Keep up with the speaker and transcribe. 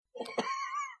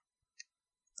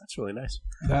That's really nice.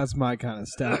 That's my kind of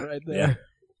stout right there.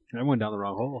 I went down the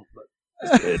wrong hole.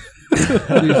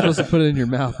 But You're supposed to put it in your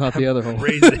mouth, not the other hole.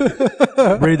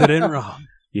 breathe it in wrong.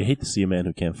 You hate to see a man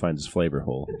who can't find his flavor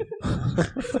hole.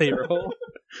 Flavor hole?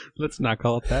 Let's not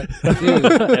call it that. Dude,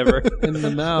 Ever. in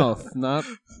the mouth, not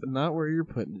where you're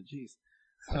putting it. Jeez.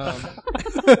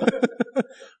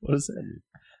 What does that mean?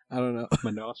 I don't know.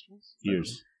 My nostrils?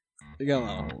 Ears. You got a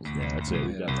lot of holes. Yeah, that's it.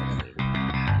 We got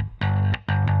that.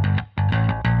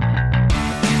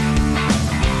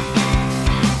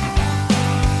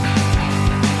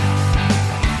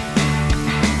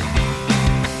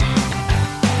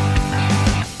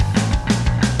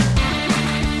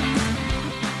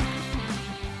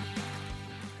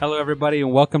 Hello, everybody,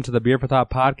 and welcome to the Beer for Thought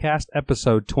Podcast,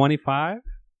 episode 25.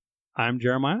 I'm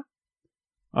Jeremiah.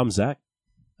 I'm Zach.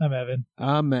 I'm Evan.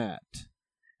 I'm Matt.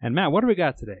 And Matt, what do we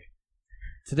got today?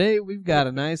 Today we've got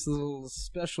a nice little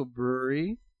special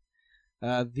brewery.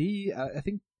 I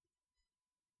think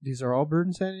these are all brewed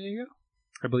in San Diego?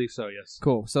 I believe so, yes.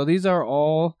 Cool. So these are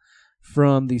all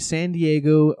from the San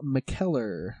Diego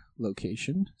McKellar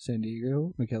location. San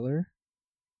Diego, McKellar,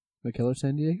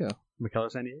 San Diego.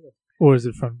 McKellar, San Diego. Or is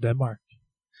it from Denmark?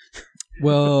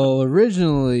 Well,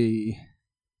 originally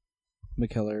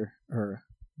McKellar or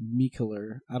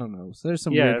Mekeler, I don't know. So there's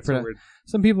some weird, weird.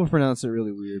 Some people pronounce it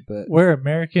really weird, but We're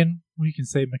American. We can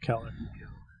say McKellar.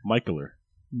 Michaeler.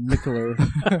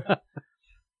 Mekeler.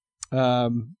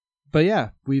 But yeah,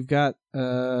 we've got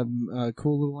a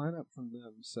cool little lineup from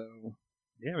them. So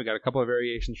Yeah, we got a couple of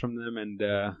variations from them, and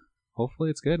hopefully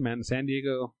it's good, man. San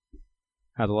Diego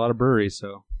has a lot of breweries,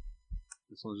 so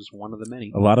this one's just one of the many.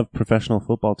 A lot of professional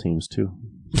football teams, too.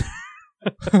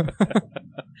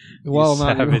 well,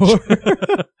 not savage. anymore.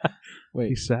 Wait,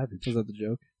 He's savage. was that the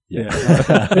joke? Yeah.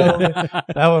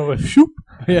 That one was shoop.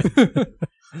 Yeah.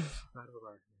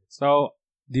 So,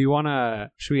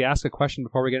 should we ask a question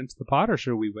before we get into the pod, or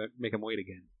should we make him wait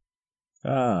again?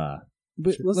 But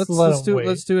Let's let's let 'em do it. wait.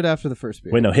 Let's do it after the first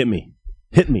beer. Wait, no, hit me.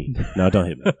 Hit me. No, don't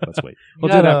hit me. Let's wait. You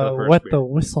We'll do it after gotta the first wet beer. the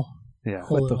whistle. Yeah.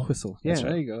 Wet the whistle. Yeah, That's right.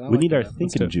 there you go. I We like need our that.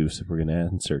 thinking juice if we're going to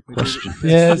answer questions.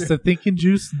 Yeah, it's the thinking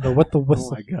juice and the wet the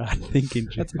whistle. Oh my god, thinking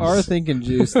That's juice. our thinking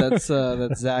juice. That's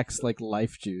Zach's like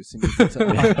life juice. He needs it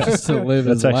to, just to live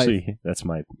his That's life. actually, that's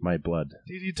my blood.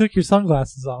 Dude, you took your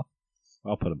sunglasses off.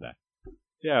 I'll put them back.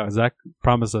 Yeah, Zach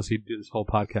promised us he'd do this whole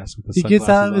podcast with the He gets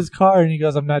out of his car and he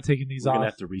goes, I'm not taking these We're going to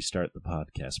off. have to restart the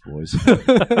podcast, boys.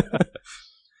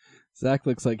 Zach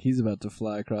looks like he's about to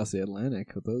fly across the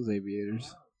Atlantic with those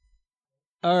aviators.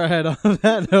 All right, on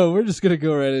that note, we're just going to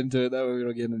go right into it. That way we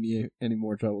don't get in any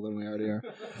more trouble than we already are.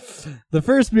 The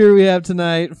first beer we have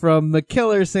tonight from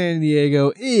McKellar San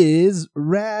Diego is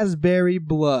Raspberry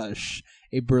Blush,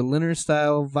 a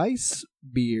Berliner-style Weiss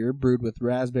beer brewed with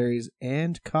raspberries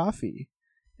and coffee.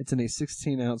 It's in a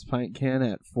 16-ounce pint can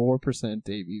at 4%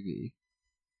 ABV.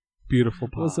 Beautiful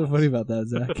pod. What's so funny about that,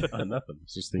 Zach? Nothing. I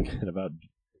was just thinking about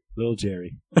Little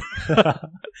Jerry.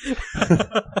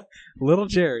 Little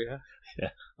Jerry, huh?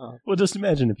 Well, just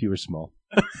imagine if you were small.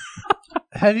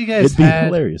 Have you guys It'd be had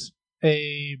hilarious.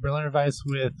 a Berliner Weiss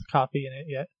with coffee in it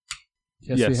yet?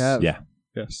 Yes, we Yes. have. Yeah.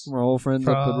 Yes. We're all friends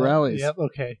up at Rallies. Yep,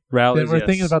 okay. Rallies, Then we're yes.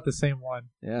 thinking about the same one.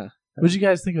 Yeah. What did you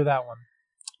guys think of that one?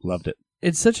 Loved it.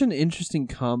 It's such an interesting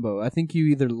combo. I think you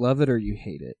either love it or you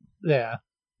hate it. Yeah.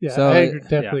 Yeah, So,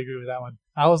 definitely agree with that one.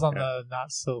 I was on the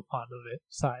not so fond of it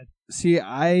side. See,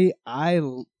 I'm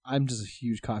just a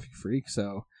huge coffee freak,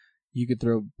 so you could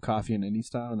throw coffee in any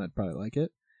style and I'd probably like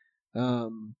it.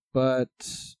 But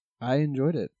I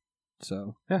enjoyed it.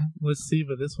 So Yeah, let's see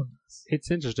what this one does.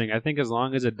 It's interesting. I think as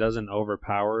long as it doesn't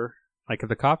overpower, like if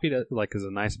the coffee is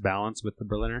a nice balance with the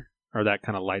Berliner or that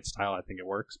kind of light style, I think it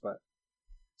works. But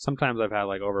sometimes I've had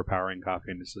like overpowering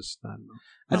coffee and it's just I don't know.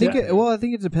 I think I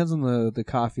think it depends on the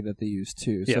coffee that they use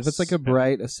too. So if it's like a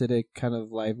bright, acidic, kind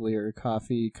of livelier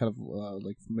coffee, kind of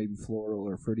like maybe floral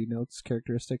or fruity notes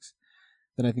characteristics,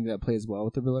 then I think that plays well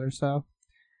with the Berliner style.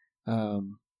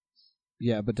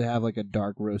 Yeah, but to have like a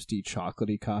dark, roasty,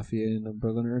 chocolatey coffee in a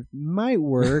Berliner might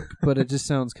work, but it just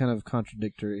sounds kind of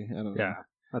contradictory. I don't know. Yeah,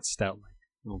 that's stout.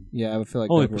 Yeah, I would feel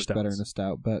like Only that for works better stouts. in a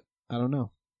stout, but I don't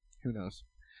know. Who knows?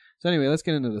 So anyway, let's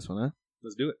get into this one, huh?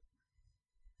 Let's do it.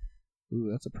 Ooh,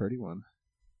 that's a pretty one.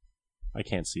 I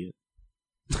can't see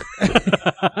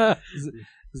it.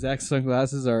 Zach's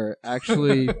sunglasses are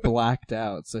actually blacked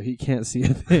out, so he can't see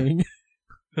a thing.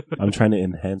 I'm trying to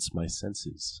enhance my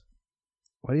senses.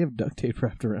 Why do you have duct tape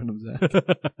wrapped around him, Zach?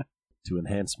 To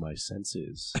enhance my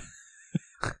senses.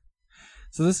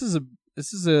 So this is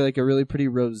like a really pretty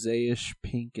rosé-ish,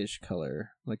 pinkish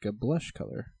color, like a blush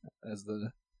color, as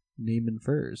the name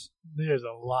infers. There's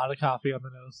a lot of coffee on the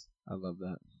nose. I love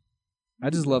that. I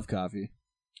just love coffee.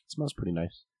 It smells pretty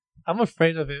nice. I'm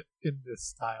afraid of it in this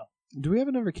style. Do we have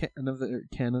another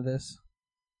can of this?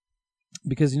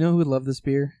 Because you know who would love this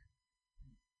beer?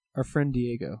 Our friend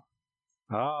Diego.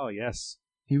 Oh, yes.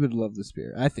 He would love this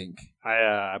beer, I think.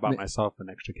 I bought myself an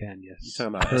extra can, yes. You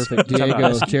talking about Perfect, you talking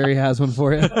Diego. about Jerry has one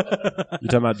for you. You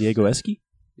talking about Diego Esky?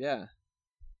 Yeah.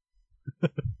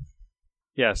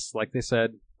 Yes, like they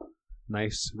said,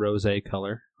 nice rosé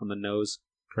color on the nose.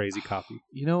 Crazy coffee.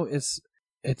 You know,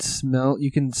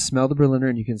 you can smell the Berliner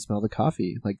and you can smell the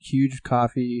coffee. Like huge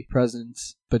coffee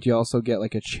presence, but you also get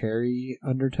like a cherry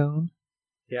undertone.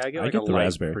 Yeah, I get I like get a the light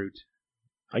raspberry. fruit.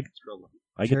 I get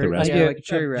the Cherry- raspberry. Yeah, like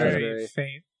cherry a very raspberry.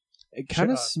 faint. It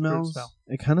kind of fruit smells. smell.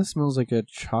 It kind of smells like a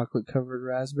chocolate covered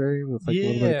raspberry with like a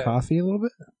little bit Yeah. of coffee, a little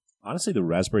bit. Honestly, the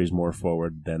raspberry is more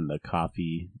forward than the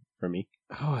coffee for me.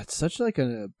 Oh, it's such like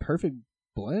a perfect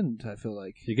blend. I feel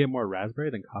like. You get more raspberry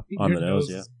than coffee? On Your the nose,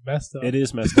 is messed up. It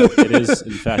is messed up. It is,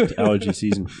 in fact, allergy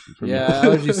season for me. Yeah,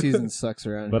 allergy season sucks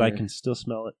around But here. I can still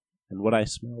smell it. And what I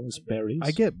smell is berries.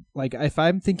 I get like if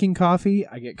I'm thinking coffee,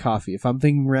 I get coffee. If I'm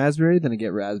thinking raspberry, then I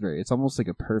get raspberry. It's almost like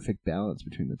a perfect balance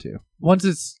between the two. Once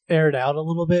it's aired out a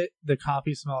little bit, the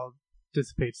coffee smell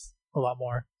dissipates a lot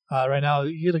more. Right now,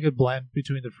 you get a good blend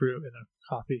between the fruit and the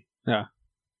coffee.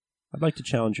 I'd like to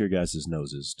challenge your guys'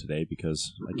 noses today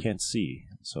because I can't see,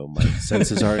 so my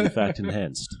senses are in fact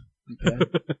enhanced. Okay. I don't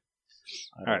know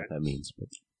Alright. what that means, but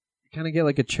Kind of get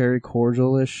like a cherry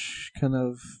cordial-ish kind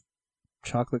of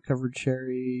chocolate covered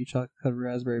cherry, chocolate covered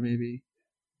raspberry maybe.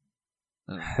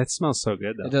 I don't know. It smells so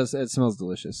good, though. It does. It smells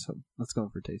delicious. So let's go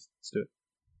for a taste. Let's do it.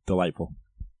 delightful.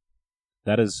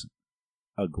 That is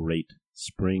a great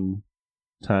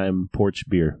springtime porch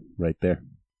beer right there.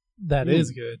 That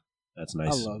is good. That's nice.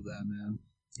 I love that, man.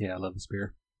 Yeah, I love this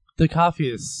beer. The coffee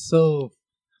is so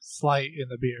slight in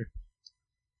the beer.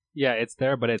 Yeah, it's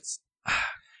there, but it's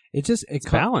It's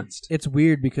balanced. It's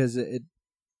weird because it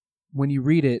when you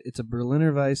read it, it's a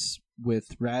Berliner Weiss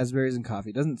with raspberries and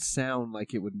coffee. It doesn't sound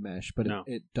like it would mesh, but No.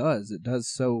 it does. It does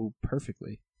so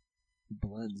perfectly. It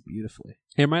blends beautifully.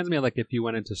 It reminds me of like if you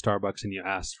went into Starbucks and you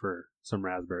asked for some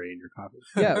raspberry in your coffee.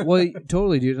 Yeah, well,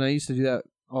 totally, dude. And I used to do that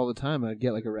all the time. I'd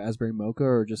get like a raspberry mocha,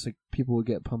 or just like people would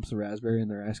get pumps of raspberry in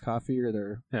their iced coffee or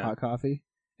their Yeah. hot coffee.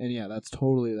 And yeah, that's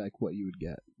totally like what you would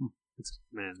get.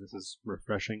 Man, this is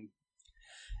refreshing.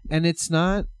 And it's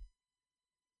not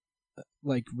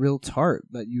like real tart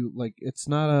that you like. It's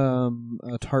not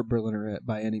a tart Berliner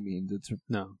by any means. It's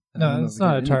No. I No, don't know it's if you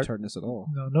not get a any tart. tartness at all.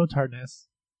 No tartness.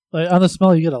 Like on the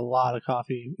smell, you get a lot of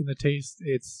coffee. In the taste,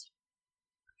 it's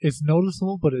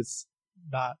noticeable, but it's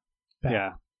not bad.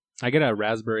 Yeah. I get a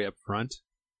raspberry up front,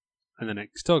 and then it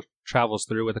still travels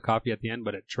through with the coffee at the end,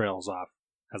 but it trails off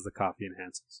as the coffee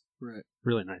enhances. Right.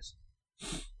 Really nice.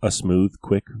 A smooth,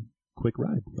 quick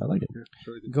ride. I like it. Yeah, it's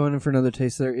really good. Going in for another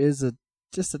taste, there is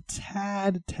just a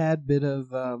tad bit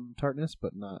of tartness,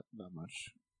 but not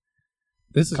much.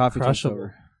 This is Coffee takes crushable.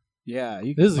 over. Yeah,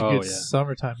 you This is a Oh, good yeah.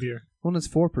 summertime beer. Well, it's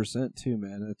 4% too,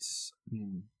 man. This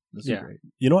Yeah. is great.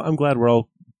 You know what? I'm glad we're all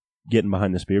getting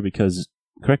behind this beer because,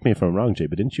 correct me if I'm wrong, Jay,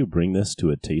 but didn't you bring this to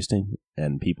a tasting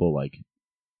and people like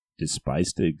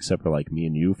despised it except for like me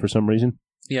and you for some reason?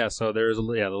 Yeah, so there's the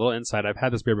little insight. I've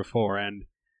had this beer before, and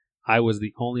I was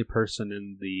the only person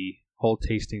in the whole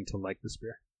tasting to like this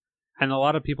beer. And a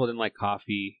lot of people didn't like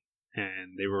coffee,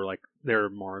 and they were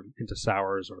more into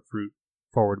sours or fruit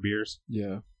forward beers.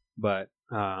 Yeah. But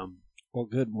Well,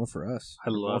 good. More for us. I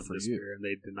More love for this you. beer, and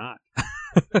they did not.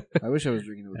 I wish I was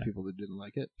drinking it with people that didn't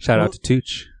like it. Shout Well- out to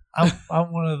Tooch.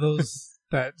 I'm one of those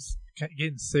that's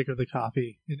getting sick of the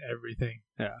coffee in everything.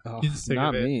 Oh, Get sick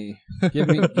not of it. me.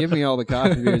 give me all the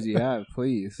coffee beers you have,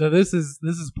 please. So this is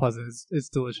pleasant. It's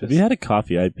delicious. Have you had a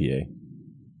coffee IPA?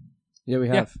 Yeah, we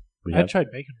Yeah. have. We I have. tried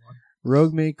making one.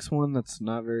 Rogue makes one that's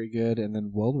not very good, and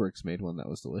then Weldworks made one that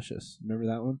was delicious. Remember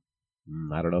that one?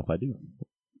 I don't know if I do.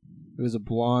 It was a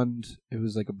blonde. It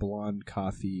was like a blonde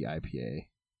coffee IPA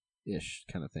ish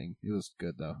kind of thing. It was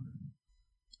good though.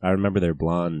 I remember their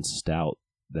blonde stout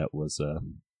that was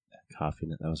coffee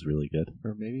in it. That was really good.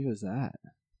 Or maybe it was that.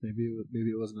 Maybe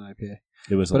it wasn't an IPA.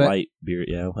 It was But a I- light beer.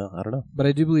 Yeah, well, I don't know. But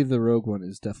I do believe the Rogue one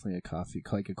is definitely a coffee,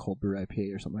 like a cold brew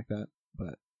IPA or something like that.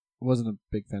 But I wasn't a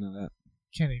big fan of that.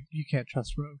 You can't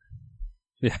trust Rogue.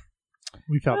 Yeah.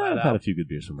 We found I've that had a out. few good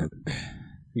beers from Rogue.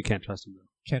 You can't trust him, though.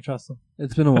 Can't trust them.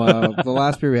 It's been a while. The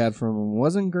last beer we had from them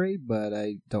wasn't great, but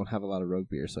I don't have a lot of Rogue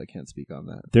beer, so I can't speak on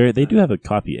that. They do have a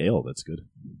coffee ale that's good.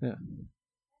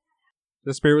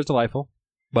 This beer was delightful,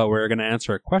 but we're going to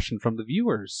answer a question from the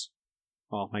viewers.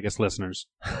 Well, I guess listeners.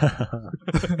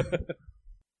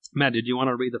 Matt, did you want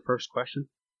to read the first question?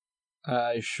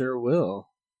 I sure will.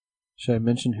 Should I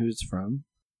mention who it's from?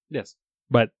 Yes.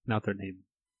 but not their name.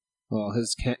 Well,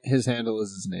 his handle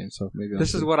is his name, so maybe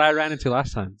This is what I ran into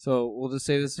last time. So we'll just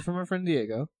say this is from our friend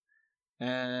Diego,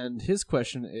 and his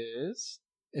question is: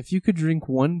 if you could drink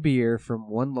one beer from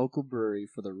one local brewery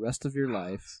for the rest of your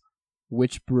life,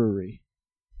 which brewery?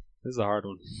 This is a hard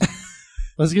one.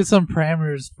 Let's get some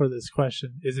parameters for this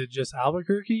question. Is it just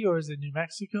Albuquerque, or is it New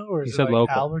Mexico, or He is it said like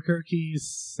local. Albuquerque,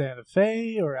 Santa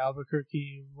Fe, or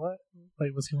Albuquerque? What?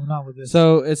 Like, what's going on with this?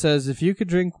 So it says if you could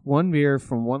drink one beer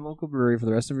from one local brewery for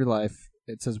the rest of your life,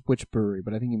 it says which brewery,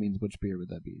 but I think it means which beer would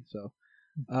that be. So,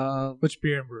 Which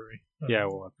beer and brewery? Yeah,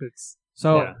 well, It's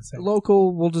Yeah.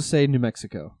 local, we'll just say New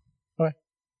Mexico.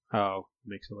 oh,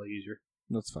 makes it a lot easier.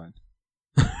 That's fine.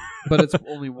 But it's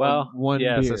only one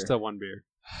yeah, beer. so it's still one beer.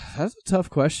 That's a tough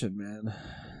question, man.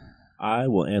 I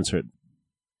will answer it.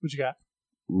 what you got?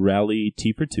 Rally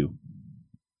T for 2.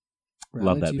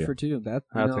 Love that Rally Tea beer. for two. That's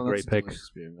a great pick.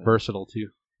 delicious beer, man. Versatile too.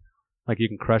 Like you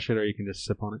can crush it or you can just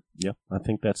sip on it. Yeah, I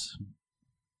think that's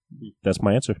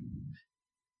my answer.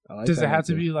 I like Does that it have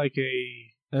to answer. be like a?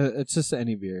 It's just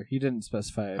any beer. He didn't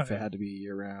specify if Okay. it had to be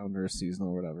year round or seasonal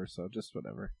or whatever. So just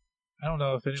whatever. I don't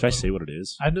know if anyone. Should I say what it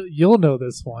is? I know you'll know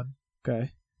this one,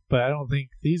 Okay. but I don't think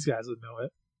these guys would know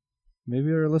it.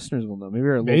 Maybe our listeners will know. Maybe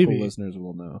our Maybe. local listeners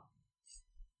will know.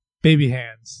 Baby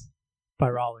Hands by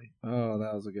Raleigh. Oh,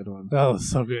 that was a good one. That was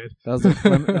so good. That was a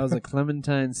that was a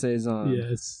Clementine saison.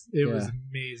 Yes, it was yeah.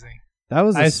 amazing. That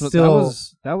was I still-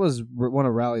 that was one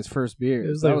of Raleig's first beers. It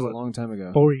was that like, was what, a long time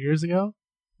ago. 4 years ago,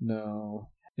 No,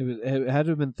 it had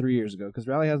to have been 3 years ago because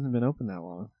Raleigh hasn't been open that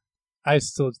long. I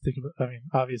still think about. I mean,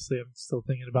 obviously, I'm still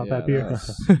thinking about Yeah, that beer.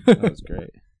 That was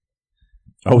great.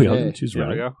 Oh, we all Okay, didn't choose There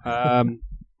we Rally. go.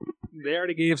 They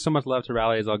already gave so much love to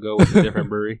Rallies. I'll go with a different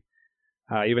brewery,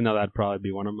 even though that'd probably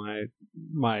be one of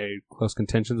my close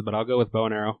contentions. But I'll go with Bow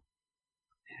and Arrow.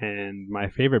 And my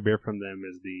favorite beer from them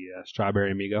is the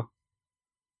Strawberry Amigo.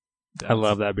 I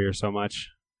love that beer so much,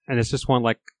 and it's just one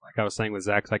like I was saying with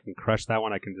Zach's. I can crush that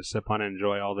one. I can just sip on it and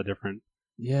enjoy all the different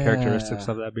Yeah, characteristics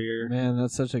of that beer. Man,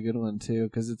 that's such a good one too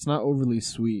because it's not overly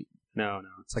sweet. No,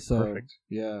 it's like So, perfect.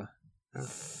 Yeah.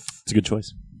 It's a good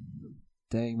choice.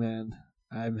 Dang, man.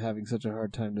 I'm having such a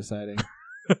hard time deciding.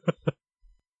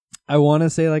 I want to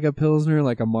say like a Pilsner,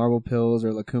 like a Marble Pils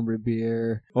or La Cumbre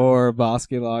beer or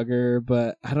Bosque Lager,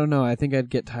 but I don't know. I think I'd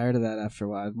get tired of that after a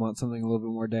while. I'd want something a little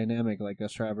bit more dynamic like a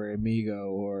Strawberry Amigo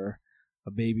or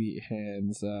a Baby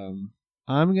Hands.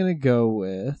 I'm going to go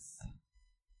with...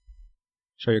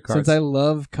 Show your cards. Since I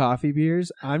love coffee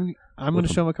beers, I'm going to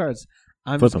Flip show my cards.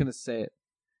 I'm Flip just 'em. going to say it.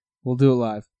 We'll do it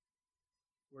live.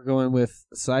 We're going with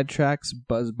Sidetrack's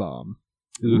Buzz Bomb.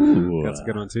 Ooh, That's a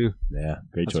good one too. Yeah,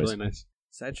 great That's choice. really nice.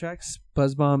 Sidetrack's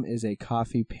Buzz Bomb is a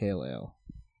coffee pale ale.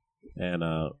 And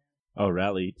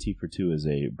Rally T for 2 is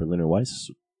a Berliner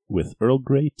Weiss with Earl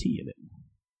Grey tea in it.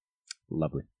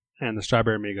 Lovely. And the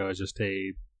Strawberry Amigo is just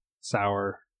a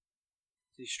sour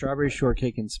The strawberry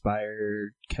shortcake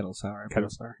inspired kettle sour. kettle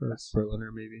sour. Or Yes.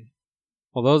 Berliner, maybe.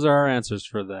 Well, those are our answers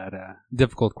for that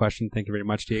difficult question. Thank you very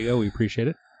much, Diego. We appreciate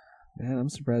it. Man, I'm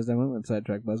surprised I went with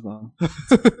Sidetrack Buzz Bomb.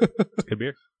 It's good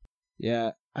beer.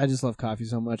 Yeah, I just love coffee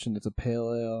so much, and it's a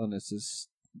pale ale, and it's just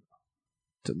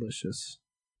delicious.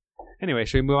 Anyway,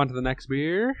 should we move on to the next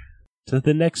beer? To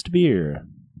the next beer.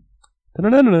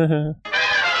 Da-da-da-da-da.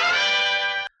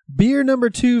 Beer number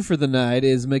 2 for the night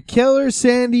is McKellar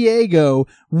San Diego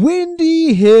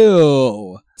Windy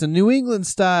Hill. It's a New England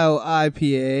style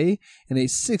IPA in a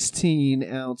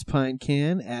 16-ounce pint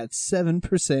can at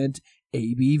 7%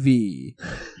 ABV.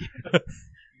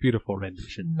 Beautiful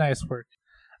rendition. Nice work.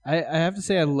 I have to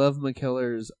say I love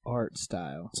McKellar's art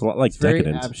style. It's a lot like It's very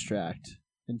Decadent. abstract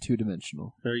and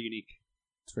two-dimensional. Very unique.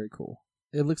 It's very cool.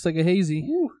 It looks like a hazy.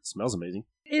 It smells amazing.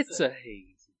 It's a haze.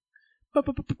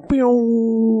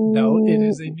 No, it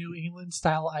is a New England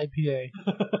style IPA.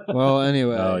 Well,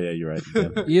 anyway. Oh, yeah, you're right.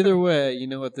 Yeah. Either way, you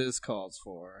know what this calls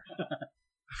for.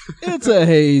 It's a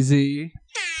hazy.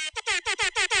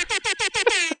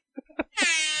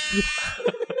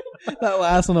 That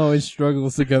last one always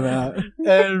struggles to come out.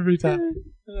 Every time.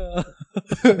 All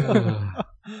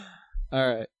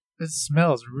right. It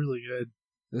smells really good.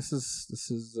 This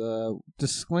is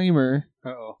disclaimer.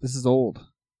 Uh-oh. This is old.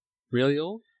 Really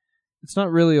old? It's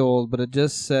not really old, but it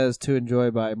just says to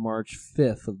enjoy by March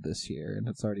 5th of this year, and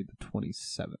it's already the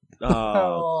 27th.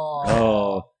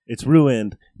 Oh, it's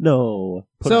ruined. No.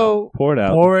 Pour it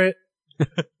out. Pour it.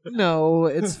 No,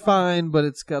 it's fine, but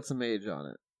it's got some age on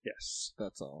it. Yes.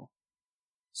 That's all.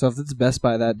 So if it's best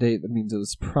by that date, that means it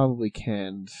was probably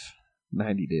canned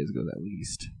 90 days ago at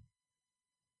least.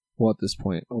 Well, at this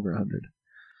point, over 100.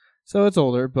 So it's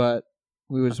older, but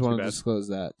we just Not too want to bad. disclose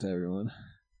that to everyone.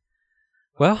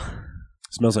 Well,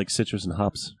 Smells like citrus and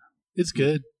hops. It's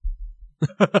good.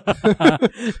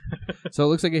 So it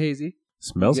looks like a hazy.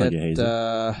 Smells You like a get, hazy.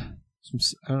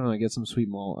 I don't know. I get some sweet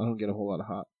malt. I don't get a whole lot of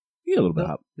hop. You get a little bit of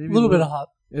hop. A little bit of hop.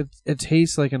 It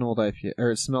tastes like an old IPA,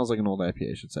 or it smells like an old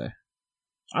IPA, I should say.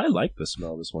 I like the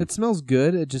smell of this one. It smells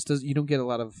good. It just does. You don't get a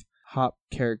lot of hop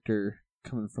character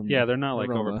coming from. Yeah, they're not like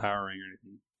aroma. overpowering or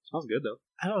anything. Smells good though.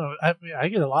 I don't know. I mean, I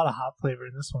get a lot of hop flavor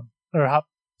in this one, or hop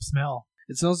smell.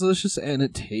 It smells delicious and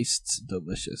it tastes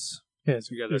delicious. Yeah,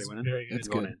 it's, You guys it's already went in? very good. It's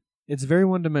Going good. in. It's very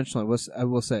one-dimensional. I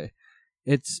will say,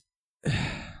 it's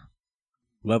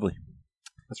Lovely.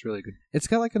 That's really good. it's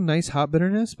got like a nice hop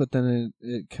bitterness, but then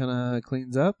it kind of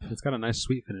cleans up. It's got a nice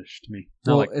sweet finish to me.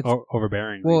 Not Well, like it's-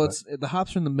 overbearing. Well, but- the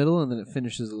hops are in the middle, and then it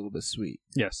finishes a little bit sweet.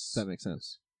 yes. If that makes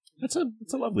sense. It's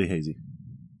a lovely hazy.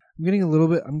 I'm getting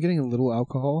a little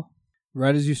alcohol.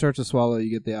 Right as you start to swallow,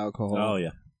 you get the alcohol. Oh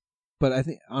yeah. But I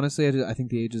think honestly, I think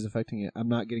the age is affecting it. I'm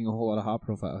not getting a whole lot of hop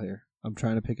profile here. I'm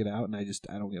trying to pick it out, and I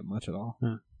don't get much at all.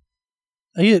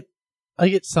 I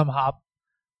get some hop,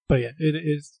 but yeah,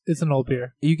 it's an old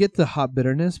beer. You get the hop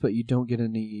bitterness, but you don't get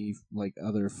any like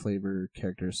other flavor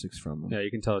characteristics from them. Yeah,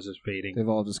 you can tell it's just fading. They've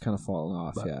all just kind of fallen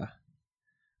off. But- Yeah,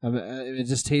 it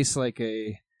just tastes like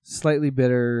a slightly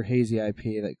bitter hazy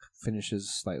IPA that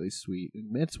finishes slightly sweet.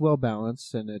 It's well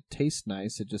balanced and it tastes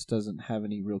nice. It just doesn't have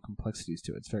any real complexities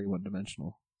to it. It's very one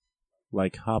dimensional.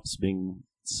 Like hops being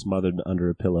smothered under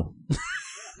a pillow.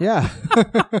 Yeah,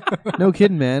 no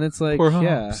kidding, man. It's like Poor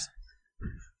yeah. hops.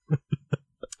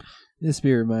 This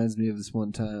beer reminds me of this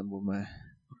one time where my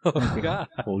Oh my god,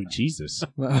 Oh Jesus.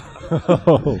 my,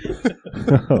 Oh.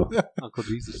 Uncle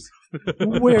Jesus.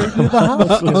 Where did the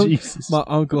hops go? Oh, Jesus. my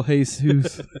uncle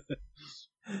Jesus.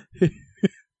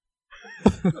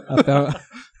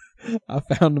 I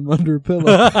found him under a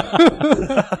pillow.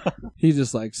 He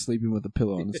just like sleeping with a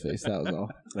pillow on his face. That was all.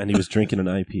 And he was drinking an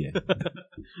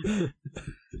IPA.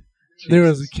 There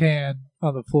was a can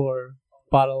on the floor,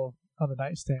 bottle on the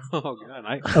nightstand Oh god,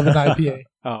 of an IPA.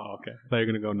 Oh okay. I thought you were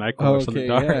gonna go Nyquil or something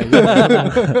dark.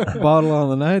 yeah. Bottle on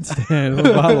the nightstand. What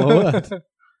bottle of what?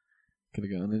 Could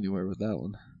have gone anywhere with that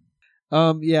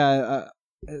one. Yeah.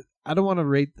 I don't want to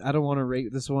rate. I don't want to rate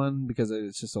this one because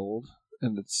it's just old,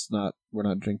 and it's not. We're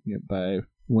not drinking it by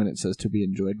when it says to be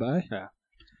enjoyed by.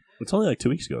 It's only like 2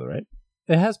 weeks ago, right?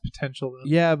 It has potential though.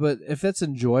 Yeah, but if it's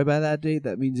enjoyed by that date,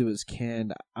 that means it was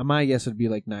canned. My guess would be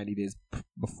like 90 days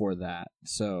before that.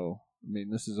 So, I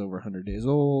mean, this is over 100 days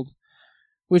old.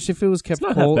 Which, if it was kept It's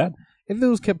not cold, half bad. if it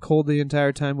was kept cold the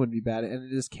entire time, wouldn't be bad.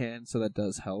 And it is canned, so that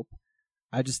does help.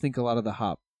 I just think a lot of the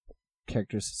hop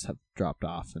characteristics have dropped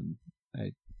off, and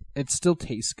it still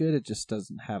tastes good. It just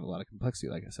doesn't have a lot of complexity,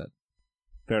 like I said.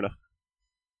 Fair enough.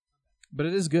 But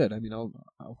it is good. I mean, I'll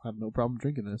have no problem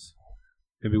drinking this.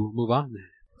 Maybe we'll move on.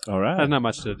 All right. There's not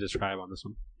much to describe on this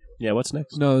one. Yeah, what's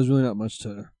next? No, there's really not much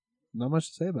to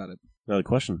say about it. Another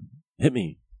question. Hit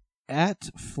me. At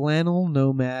flannel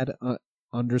nomad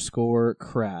 _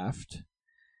 craft,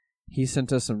 he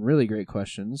sent us some really great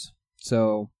questions.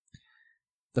 So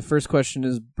the first question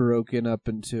is broken up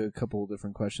into a couple of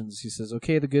different questions. He says,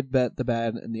 okay, the good, the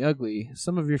bad, and the ugly.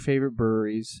 Some of your favorite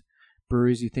breweries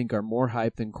you think are more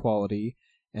hype than quality,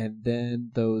 and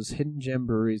then those hidden gem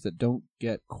breweries that don't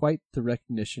get quite the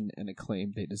recognition and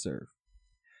acclaim they deserve.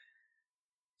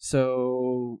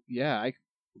 So, yeah,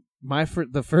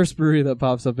 the first brewery that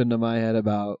pops up into my head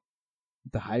about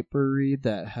the hype brewery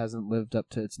that hasn't lived up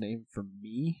to its name for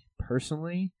me,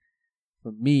 personally,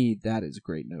 that is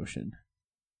Great Notion.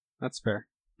 That's fair.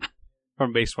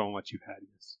 From based on what you've had,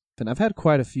 yes. And I've had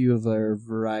quite a few of their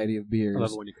variety of beers. I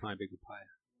love it when you call me Big Papaya.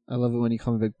 I love it when you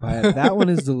call me Big Pie. That one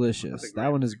is delicious.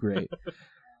 That one is great.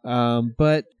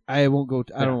 But I won't go.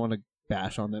 I don't want to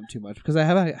bash on them too much because I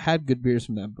have had good beers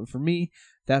from them. But for me,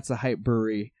 that's a hype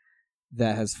brewery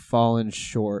that has fallen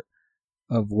short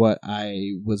of what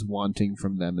I was wanting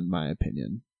from them, in my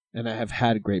opinion. And I have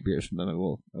had great beers from them. I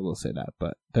will say that.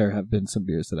 But there have been some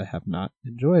beers that I have not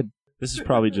enjoyed. This is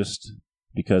probably just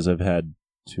because I've had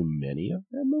too many of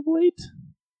them of late.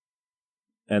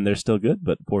 And they're still good,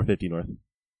 but 450 North.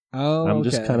 Oh, I'm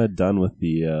just kind of done with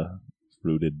the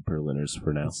fruited Berliners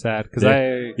for now. It's sad because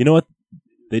You know what?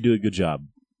 They do a good job.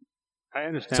 I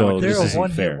understand. So what this you're They're a isn't saying.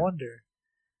 one-hit fair. wonder.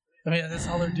 I mean, that's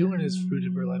all they're doing is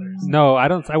fruited Berliners. No, I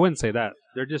wouldn't say that.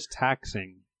 They're just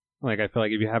taxing. Like I feel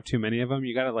like if you have too many of them,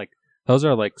 you gotta like those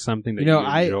are like something that you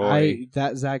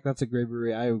enjoy. Zach, that's a great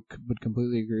brewery. I would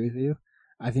completely agree with you.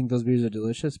 I think those beers are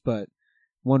delicious, but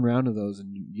one round of those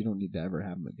and you don't need to ever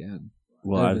have them again.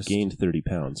 Well, They're I've just- gained 30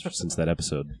 pounds since that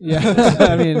episode. Yeah,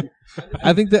 I mean,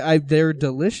 I think that they're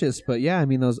delicious, but yeah, I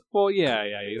mean those Well, yeah.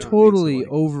 You don't totally need to,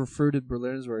 like- over fruited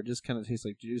Berliners where it just kind of tastes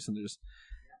like juice and they're just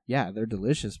yeah, they're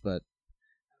delicious, but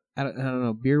I don't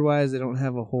know. Beer wise, they don't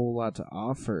have a whole lot to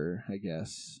offer, I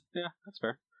guess, Yeah, that's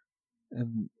fair.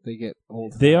 and they get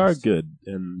old. They are fast. good,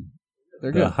 and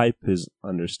They're the good. hype is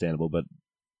understandable, but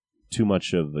too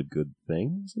much of a good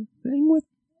thing is a thing with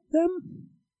them.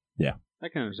 I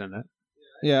can understand that.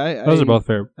 Yeah, Those are both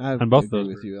fair. I on both agree those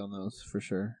with brews. you on those for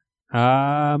sure.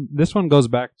 This one goes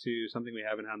back to something we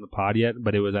haven't had on the pod yet,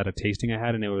 but it was at a tasting I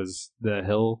had, and it was the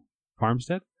Hill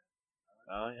Farmstead.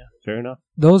 Oh yeah, fair enough.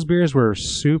 Those beers were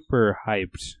super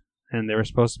hyped, and they were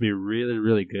supposed to be really,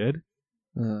 really good.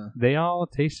 They all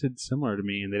tasted similar to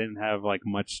me, and they didn't have like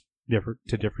much different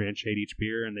to differentiate each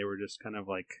beer, and they were just kind of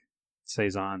like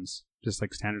saisons, just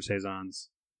like standard saisons.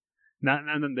 Not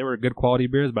that they were good quality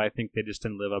beers, but I think they just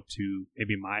didn't live up to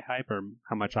maybe my hype or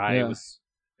how much I Yeah. was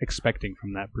expecting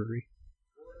from that brewery.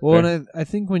 Well, and I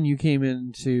think when you came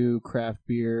into craft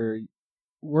beer,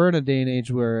 we're in a day and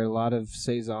age where a lot of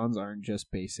saisons aren't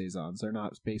just base saisons. They're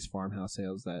not base farmhouse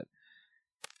ales. That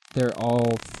they're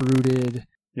all fruited.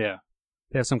 Yeah,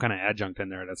 they have some kind of adjunct in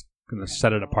there that's going to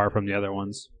set it apart from the other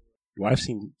ones. Well, I've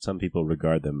seen some people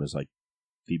regard them as like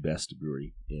the best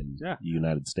brewery in Yeah. the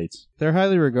United States. They're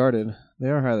highly regarded. They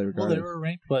are highly Well, regarded. they were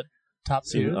ranked top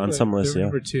See, 2 on Like, some they lists, were yeah.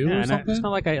 number 2 Yeah, or and something. it's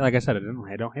not like I said, I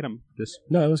don't hate them. Just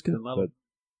No, it was good, Good level. but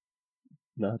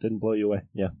no, it didn't blow you away.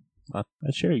 Yeah, I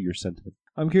share your sentiment.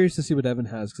 I'm curious to see what Evan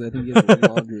has because I think he has a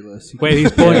laundry list. He Wait, can-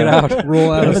 he's pulling it out.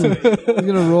 Roll out. Evan- He's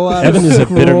gonna roll out. Evan is a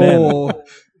bitter man. scroll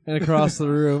and across the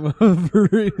room of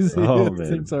breweries he Oh, man.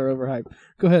 thinks are overhyped.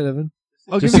 Go ahead, Evan.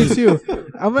 I'll Just give you 2.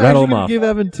 I'm rattle actually 'em gonna off. give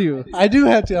Evan 2. I do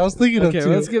have to. I was thinking Okay, of 2.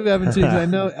 let's give Evan 2 because I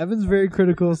know Evan's very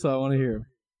critical, so I want to hear him.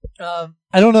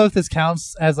 I don't know if this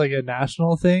counts as like a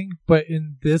national thing, but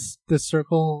in this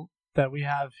circle that we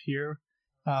have here,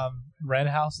 Ren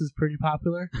House is pretty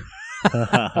popular.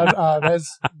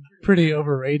 That's pretty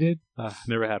overrated.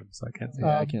 Never had them, so I can't say.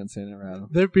 Yeah, I Um, can't say never had him.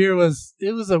 Their beer was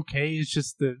okay. It's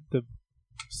just the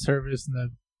service and the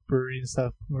brewery and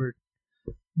stuff were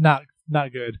not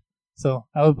good. So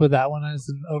I would put that one as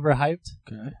an overhyped.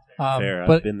 Okay. Fair. I've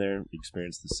But been there,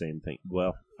 experienced the same thing.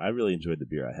 Well, I really enjoyed the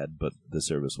beer I had, but the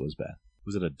service was bad.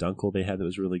 Was it a Dunkel they had that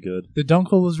was really good? the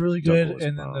Dunkel was really good, Dunkel was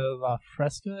and then bomb. the La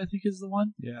Fresca I think is the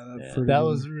one Yeah, Yeah. that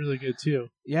was really good too.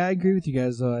 Yeah, I agree with you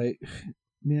guys. Though,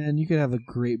 man, you could have a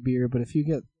great beer, but if you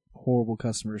get horrible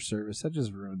customer service, that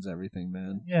just ruins everything,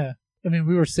 man. Yeah, I mean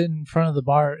we were sitting in front of the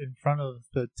bar, in front of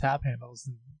the tap handles,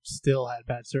 and still had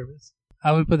bad service.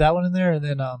 I would put that one in there, and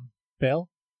then Vale.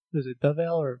 Is it the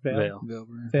Vale or Vale? Vale.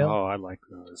 Vale. Oh, I like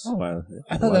those. Oh, Wow.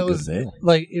 I thought like that a was Vale.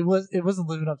 like it wasn't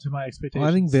living up to my expectations. Well,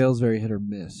 I think Vale's very hit or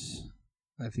miss.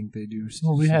 I think they do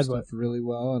Well, we some had stuff really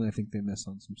well, and I think they miss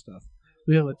on some stuff.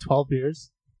 we have like 12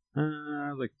 beers.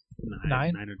 Like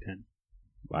 9? 9 or 10.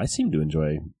 I seem to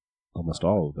enjoy almost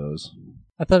all of those.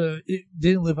 I thought it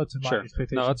didn't live up to my Sure.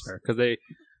 expectations. No, that's fair because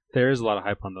there is a lot of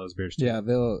hype on those beers too. Yeah,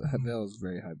 Vale is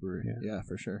very high brewery. Yeah. Yeah,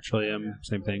 for sure. Trillium,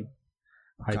 same thing.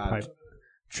 Hype, God. hype.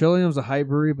 Trillium's a high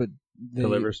brewery, but they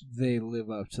Delivers. They live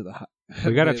up to the hype.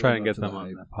 We got to They try live and up get to them the on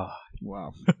hype. the pod.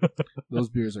 Wow, those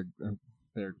beers are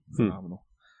they're Hmm. phenomenal.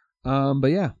 But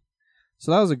yeah,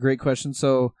 so that was a great question.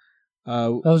 So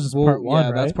That was just part one,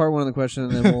 Yeah, that's right? part one of the question,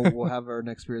 and then we'll have our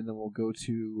next beer, and then we'll go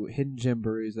to hidden gem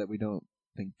breweries that we don't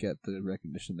think get the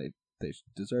recognition they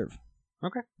deserve.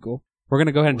 Okay. Cool. We're going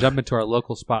to go ahead and jump into our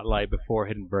local spotlight before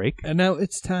hidden break. And now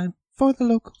it's time for the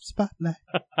local spotlight.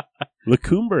 La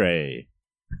Cumbre.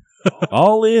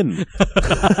 All in.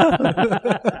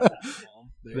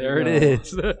 There it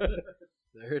is.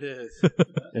 There it is.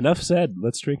 Enough said.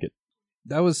 Let's drink it.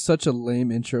 That was such a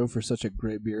lame intro for such a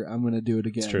great beer. I'm going to do it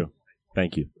again. It's true.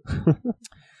 Thank you.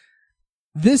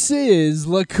 This is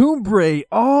La Cumbre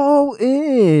All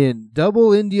In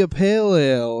Double India Pale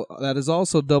Ale that is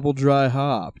also double dry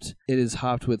hopped. It is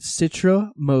hopped with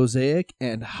Citra, Mosaic,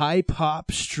 and High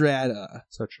Pop Strata.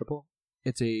 So triple?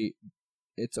 It's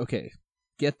okay.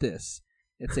 Get this.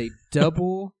 It's a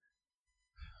double.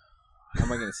 How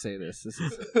am I going to say this? This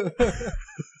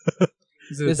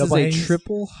is double a haze?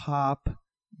 triple hop,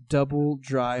 double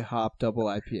dry hop, double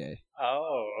IPA.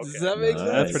 Oh, okay. Does that make Nice.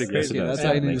 sense? That's pretty crazy. Okay, Yes, it that's does. how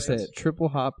Yeah, you need to makes say sense. it. Triple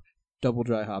hop, double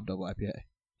dry hop, double IPA.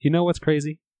 You know what's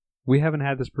crazy? We haven't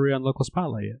had this brewery on Local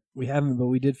Spotlight yet. We haven't, but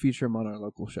we did feature him on our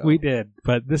local show. We did,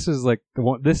 but this is like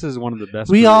this is one of the best.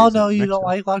 We all breweries know in you don't Mexico.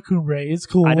 like La Cumbre. It's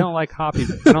cool. I don't like hoppy.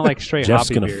 I don't like straight Jeff's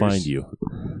hoppy gonna beers. find you.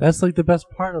 That's like the best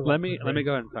part of La Let me Cumbre.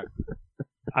 go ahead and talk.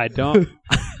 I don't.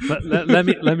 let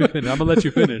me finish. I'm gonna let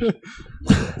you finish.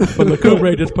 But La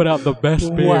Cumbre just put out the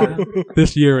best beer Wow.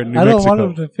 this year in New I don't Mexico. want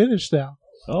him to finish now.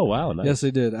 Oh wow, nice. Yes, they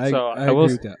did. I So I I will-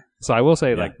 agree with that. So I will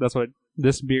say, Yeah. like, that's what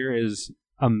this beer is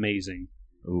amazing.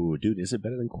 Ooh, dude, is it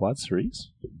better than Quad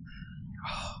Cerise?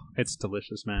 It's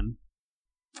delicious, man.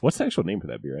 What's the actual name for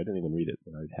that beer? I didn't even read it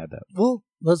when I had that. Well,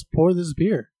 let's pour this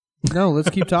beer. No, let's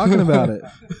keep talking about it.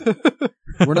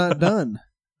 We're not done.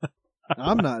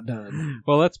 I'm not done.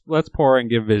 Well, let's pour and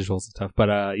give visuals and stuff.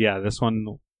 But yeah, this one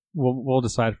we'll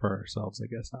decide for ourselves, I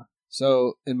guess. Huh?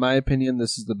 So, in my opinion,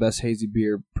 this is the best hazy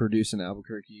beer produced in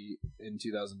Albuquerque in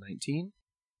 2019.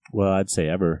 Well, I'd say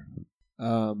ever.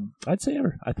 Um, I'd say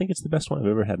ever. I think it's the best one I've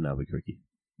ever had in Albuquerque.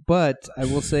 but I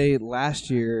will say last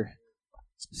year,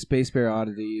 Space Bear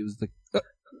Oddity was the...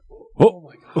 Oh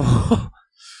my god!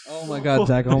 Oh my god,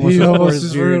 Zach almost He poured almost his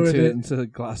just beer ruined into, it. into a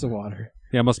glass of water.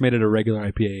 Yeah, almost made it a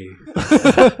regular IPA.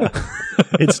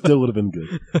 It still would have been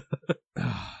good.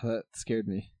 That scared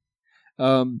me.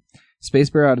 Space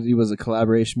Bear Oddity was a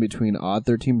collaboration between Odd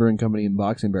 13 Brewing Company and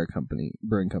Boxing Bear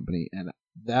Brewing Company, and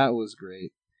that was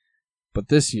great. But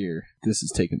this year, this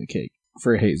is taking the cake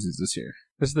for hazes this year.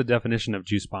 This is the definition of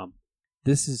juice bomb.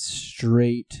 This is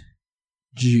straight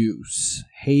juice.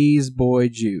 Haze boy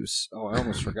juice. Oh, I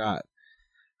almost forgot.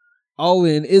 All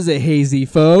In is a hazy,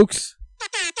 folks.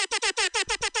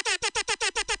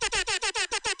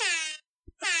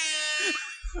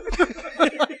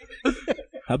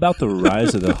 How about the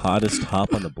rise of the hottest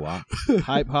hop on the block?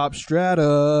 Hype Hop Strata.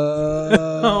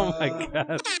 Oh my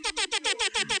god.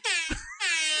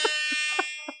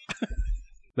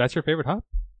 That's your favorite hop?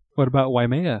 What about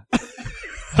Waimea?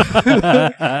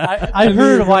 I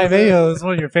heard Waimea is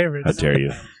one of your favorites. How dare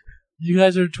you? You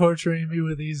guys are torturing me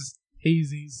with these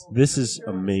hazies. This is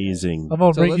amazing. I'm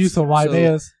gonna So bring you let's- some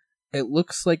Waimeas. It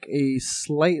looks like a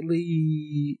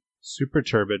slightly Super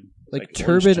turbid. like orange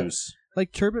turbid, juice.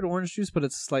 like turbid orange juice, but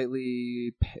it's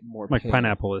slightly more Like pale.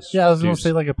 pineapple is. Yeah, I was gonna juice.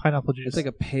 say like a pineapple juice. It's like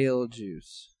a pale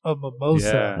juice. a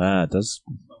mimosa. Yeah. Ah, it does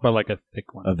But like a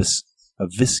thick one. a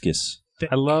viscous.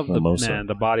 I love Mimosa.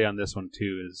 the body on this one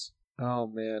too is Oh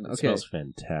man. It Okay. smells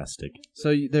fantastic.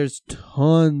 So there's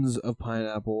tons of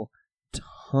pineapple,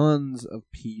 tons of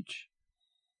peach,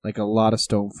 like a lot of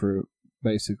stone fruit,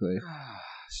 basically.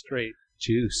 straight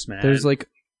juice, man. There's like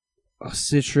a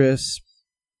citrus,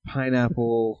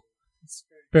 pineapple,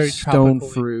 Very stone tropical.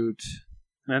 fruit.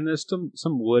 and there's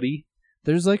some woody.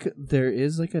 There is like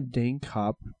a dank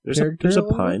hop. There's Character a a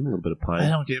little pine, a little bit of I pine.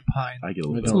 don't get pine. I get a I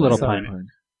little bit. It's of a little pine. pine.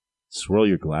 Swirl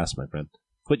your glass, my friend.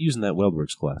 Quit using that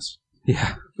Weldworks glass.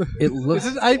 Yeah. It looks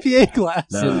This is IPA glass.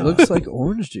 No. it looks like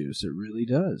orange juice. It really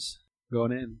does.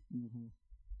 Going in.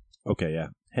 Okay, yeah.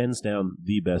 Hands down,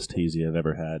 the best hazy I've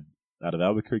ever had out of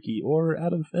Albuquerque or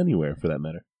out of anywhere for that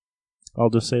matter. I'll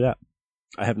just say that.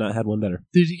 I have not had one better.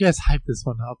 Dude, you guys hype this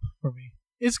one up for me.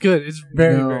 It's good. It's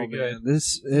very, No, very man, good.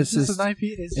 This It's is just an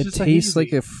IPA. It's it just tastes like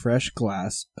hazy. a fresh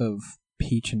glass of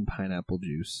peach and pineapple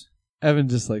juice. Evan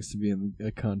just likes to be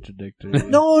a contradictory. No,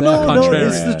 That no, no. contrary.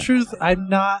 It's the truth. I'm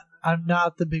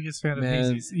not the biggest fan of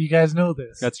Man. hazies. You guys know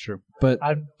this. That's true. But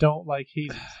I don't like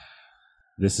hazies.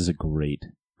 This is a great,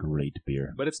 great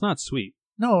beer. But it's not sweet.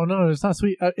 No, it's not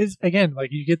sweet. It's again like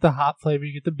you get the hop flavor,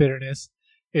 you get the bitterness.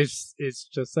 It's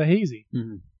just a hazy.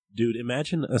 Dude,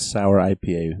 imagine a sour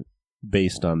IPA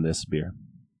based on this beer.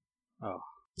 Oh.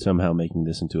 Somehow making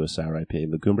this into a sour IPA.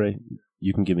 Lacumbre,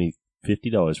 you can give me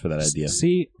 $50 for that idea.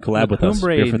 See, Collab with us.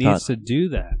 Lacumbre Beer for needs thought. to do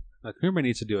that. Lacumbre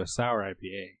needs to do a sour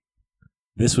IPA.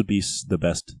 This would be the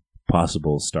best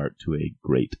possible start to a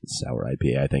great sour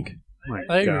IPA, I think. My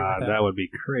I agree with God, that. that would be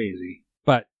crazy.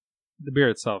 But the beer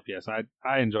itself, yes,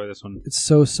 I enjoy this one. it's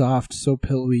so soft, so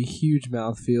pillowy, huge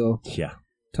mouthfeel, Yeah.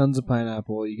 tons of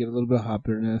pineapple. You get a little bit of hop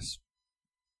bitterness,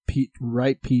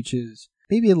 ripe peaches,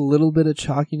 maybe a little bit of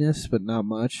chalkiness, but not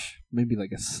much. Maybe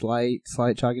like a slight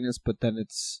chalkiness, but then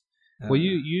it's. Well,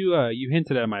 you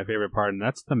hinted at my favorite part, and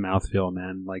that's the mouthfeel,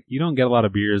 man. Like, you don't get a lot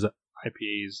of beers,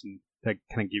 IPAs, and that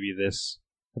kind of give you this.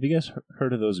 Have you guys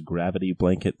heard of those gravity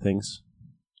blanket things?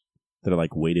 That are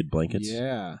like weighted blankets?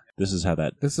 Yeah, This is how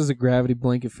that this is a gravity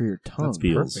blanket for your tongue.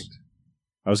 feels. perfect.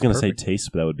 I was going to say Perfect. taste,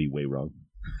 but that would be way wrong.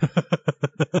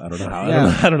 I don't know how.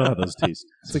 Yeah. I don't know how those taste.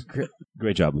 It's a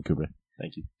Great job, Lacumbre.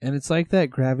 Thank you. and it's like that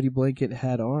gravity blanket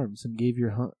had arms and gave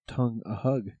your tongue a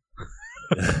hug.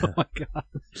 Oh my God.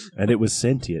 And it was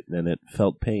sentient, and it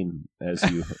felt pain as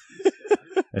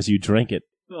you drank it.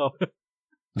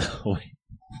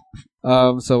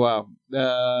 Oh. So wow.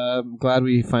 I'm glad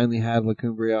we finally had La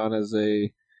Cumbria on as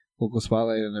a local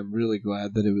spotlight, and I'm really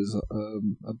glad that it was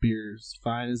a beer as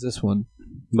fine as this one.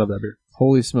 Love that beer.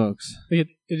 Holy smokes! It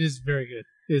is very good.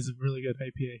 It is a really good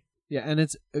IPA. Yeah, and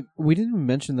it's we didn't even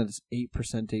mention that it's 8%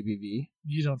 ABV.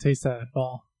 You don't taste that at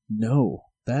all. No,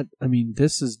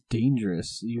 this is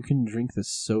dangerous. You can drink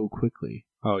this so quickly.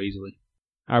 Oh, easily.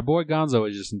 Our boy Gonzo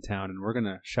is just in town, and we're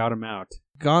gonna shout him out.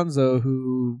 Gonzo,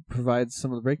 who provides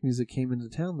some of the break music, came into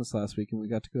town this last week, and we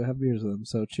got to go have beers with him.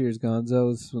 So cheers,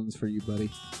 Gonzo. This one's for you, buddy.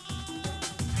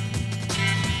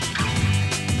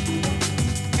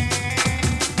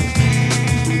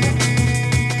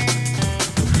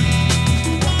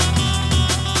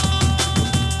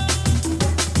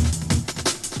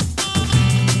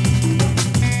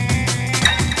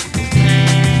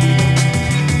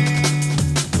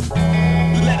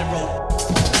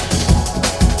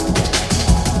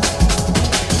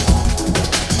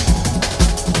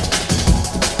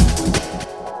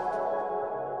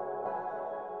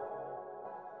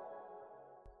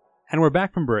 And we're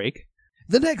back from break.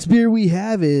 The next beer we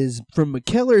have is from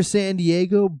McKellar, San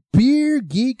Diego, Beer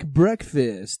Geek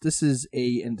Breakfast. This is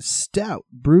a stout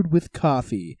brewed with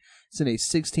coffee. It's in a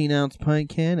 16-ounce pint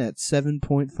can at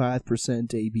 7.5%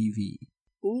 ABV.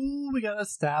 Ooh, we got a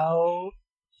stout.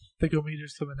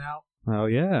 Thicometer's coming out. Oh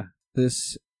yeah.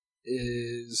 This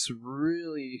is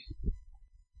really,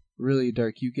 really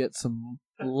dark. You get some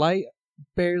light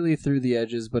barely through the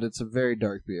edges, but it's a very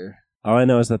dark beer. All I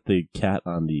know is that the cat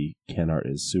on the can art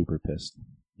is super pissed.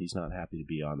 He's not happy to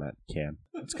be on that can.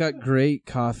 It's got great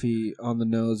coffee on the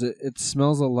nose. It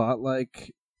smells a lot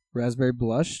like Raspberry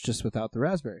Blush, just without the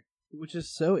raspberry, which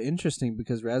is so interesting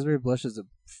because Raspberry Blush is a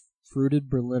fruited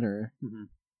Berliner. Mm-hmm.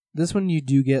 This one you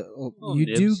do get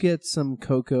nibs. do get some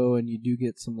cocoa and you do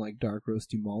get some like dark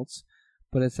roasty malts,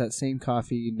 but it's that same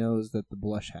coffee nose that the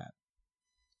Blush had.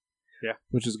 Yeah,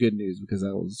 which is good news because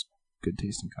that was good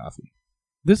tasting coffee.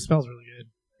 This smells really good.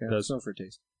 Yeah, it's not for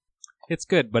taste. It's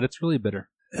good, but it's really bitter.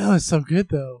 Oh, it's so good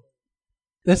though.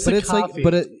 That's But the it's coffee.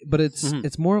 like, it's Mhm.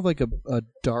 it's more of like a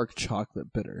dark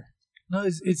chocolate bitter. no,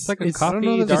 it's like a it's, coffee I don't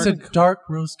know that it's dark- a dark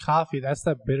roast coffee. That's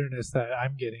that bitterness that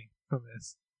I'm getting from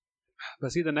this.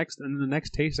 But see, the next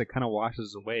taste, it kind of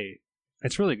washes away.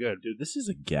 It's really good. Dude, this is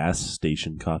a gas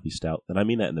station coffee stout, and I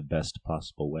mean that in the best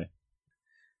possible way.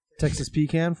 Texas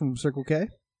Pecan from Circle K.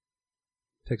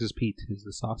 Texas Pete is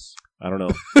the sauce. I don't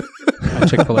know. At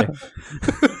Chick-fil-A.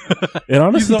 It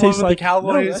honestly He's the one tastes with like the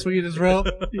cowboy No, sweet as rope.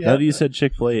 Now Yeah. that you said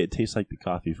Chick-fil-A, it tastes like the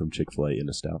coffee from Chick-fil-A in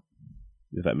a stout.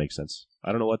 If that makes sense.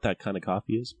 I don't know what that kind of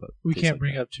coffee is, but We it tastes can't like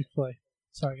bring that. up Chick-fil-A.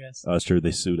 Sorry, guys. Oh, it's true.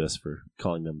 They sued us for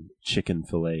calling them chicken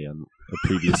fillet on a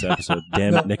previous episode.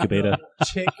 Damn it, Nicobeta.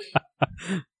 Chick.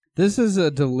 This is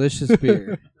a delicious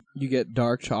beer. You get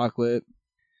dark chocolate,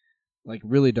 like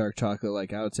really dark chocolate,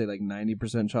 like I would say like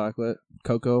 90% chocolate,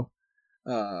 cocoa.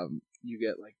 You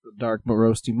get like the dark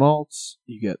roasty malts.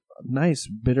 You get a nice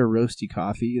bitter roasty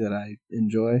coffee that I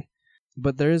enjoy.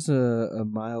 But there is a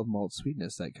mild malt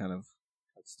sweetness that kind of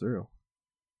cuts through.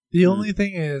 The only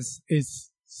thing is,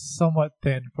 it's somewhat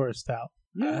thin for a stout.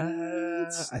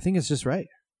 I think it's just right.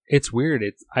 It's weird.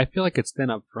 I feel like it's thin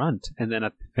up front, and then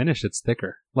at the finish, it's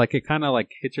thicker. Like it kind of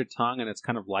like hits your tongue, and it's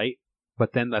kind of light.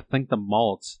 But then I think the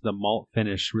malt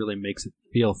finish really makes it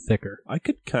feel thicker. I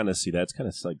could kind of see that. It's kind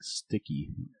of like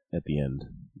sticky at the end,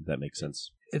 if that makes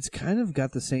sense. It's kind of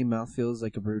got the same mouthfeel as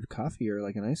like a brewed coffee or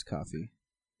like an iced coffee.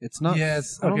 It's not.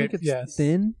 Yes, I don't okay, think it's yes.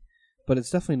 thin, but it's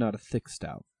definitely not a thick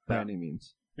stout by Yeah. any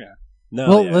means. No,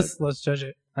 Well, yeah. let's judge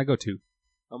it. I go 2.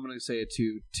 I'm gonna say a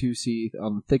 2C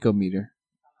on the thicometer.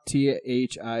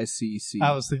 THICC.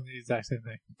 I was thinking the exact same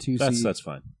thing. 2C. That's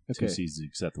fine. Okay. 2C is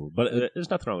acceptable. But there's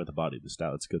nothing wrong with the body of the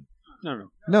stout. It's good. No.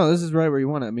 No, this is right where you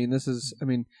want it. I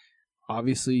mean,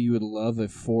 obviously you would love a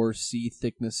 4C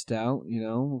thickness stout,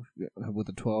 with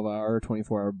a 12-hour,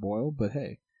 24-hour boil. But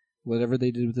hey, whatever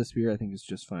they did with this beer, I think is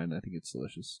just fine. I think it's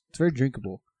delicious. It's very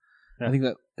drinkable. Yeah. I think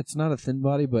that it's not a thin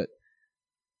body, but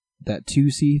that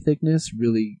 2C thickness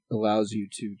really allows you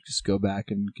to just go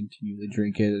back and continually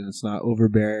drink it, and it's not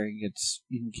overbearing.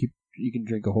 You can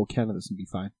drink a whole can of this and be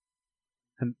fine.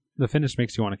 And the finish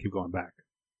makes you want to keep going back.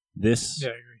 This Yeah,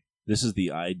 I agree. this is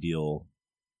the ideal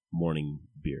morning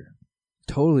beer.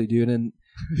 Totally, dude. And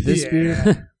this Yeah.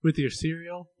 beer, with your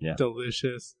cereal, Yeah.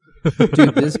 delicious.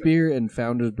 dude, this beer and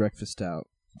Founder's Breakfast Stout,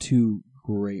 two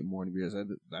great morning beers.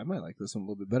 I might like this one a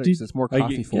little bit better because Dude, it's more I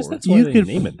coffee guess forward. that's why You they could-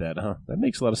 name it that, huh? That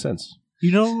makes a lot of sense.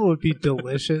 You know what would be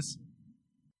delicious?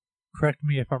 Correct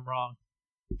me if I'm wrong.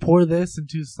 Pour this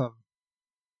into some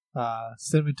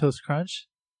Cinnamon Toast Crunch.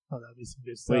 Oh, that'd be some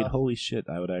good stuff. Wait, holy shit!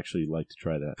 I would actually like to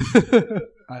try that.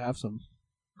 I have some.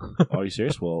 Are you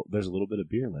serious? Well, there's a little bit of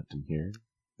beer left in here.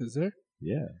 Is there?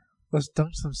 Yeah. Let's dunk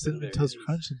some Cinnamon Toast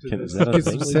Crunch into Is this. that a Get thing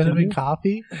some we can cinnamon do?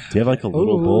 coffee. Do you have like a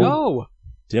little Ooh. bowl? No,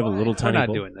 Do you have a little we're tiny not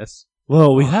bowl? doing this.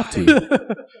 Well, we have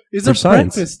to. It's For a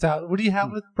science. breakfast stout. What do you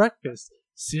have with breakfast?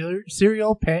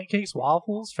 Cereal, pancakes,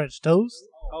 waffles, French toast.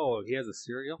 Oh, he has a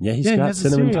cereal? Yeah, he's Yeah, he got has a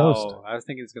cinnamon cereal. toast. Oh, I was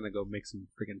thinking he's going to go make some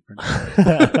freaking French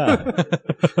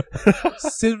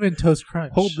fries. Cinnamon Toast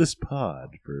Crunch. Hold this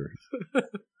pod for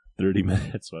 30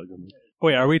 minutes. While I go make-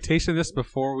 Wait, are we tasting this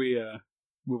before we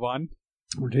move on?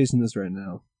 We're tasting this right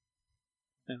now.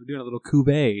 And we're doing a little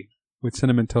cuvee with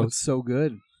cinnamon It's toast. so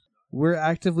good. We're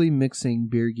actively mixing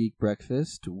Beer Geek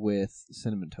Breakfast with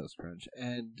Cinnamon Toast Crunch,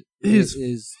 and It is it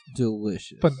is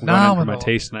delicious. Running for phenomenal. my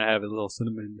taste, and I have a little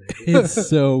cinnamon. It's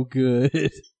so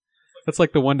good. That's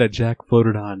like the one that Jack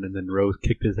floated on, and then Rose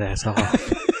kicked his ass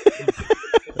off.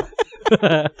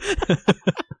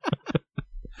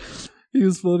 He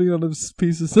was floating on a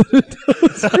piece of Cinnamon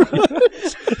Toast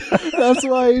Crunch. That's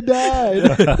why he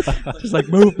died. She's like,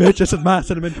 move, bitch, this is my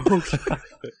cinnamon toast.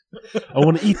 I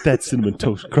want to eat that cinnamon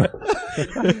toast crunch.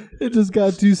 It just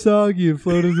got too soggy and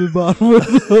floated to the bottom of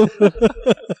the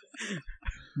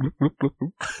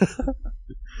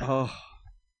Oh,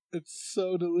 it's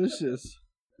so delicious.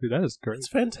 Dude, that is great. It's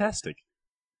fantastic.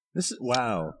 This is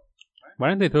wow, Why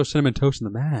didn't they throw cinnamon toast in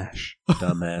the mash?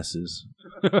 dumbasses.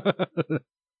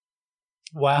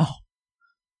 Wow.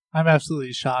 I'm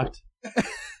absolutely shocked.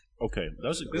 Okay, that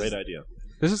was a great idea.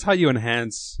 This is how you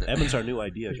enhance. Evan's our new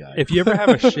idea guy. If you ever have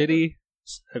a shitty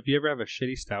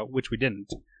stout, which we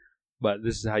didn't, but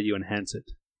this is how you enhance it.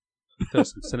 Throw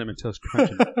some cinnamon toast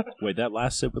crunch in it. Wait, that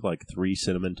last sip with like 3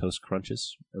 cinnamon toast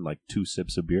crunches and like 2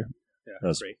 sips of beer. Yeah, That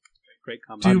was great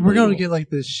combo. Dude, we're going to Unbelievable. get like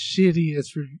the shittiest,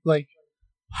 like,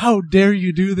 how dare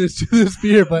you do this to this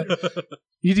beer? But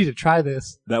you need to try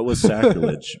this. That was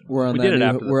sacrilege. We're on We that. did it New,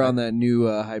 after the we're fact. on that new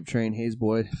hype train, Haze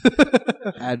Boy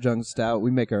adjunct stout. We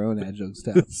make our own adjunct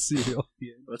stouts. cereal.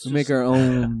 We make our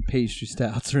own pastry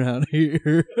stouts around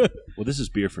here. Well, this is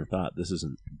beer for thought. This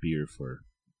isn't beer for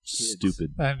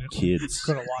stupid I'm kids.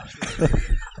 going to watch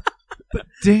this. But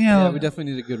damn. Yeah, we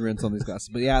definitely need a good rinse on these glasses.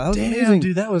 But yeah, that was damn, amazing.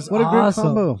 dude, that was What a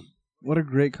awesome. great combo. What a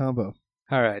great combo.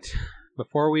 All right.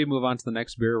 Before we move on to the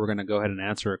next beer, we're going to go ahead and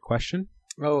answer a question.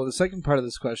 Oh, the second part of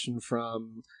this question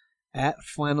from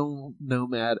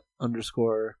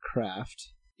 @flannelnomad_craft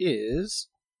is: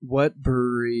 what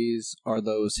breweries are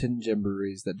those hidden gem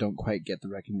breweries that don't quite get the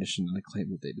recognition and acclaim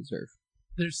that they deserve?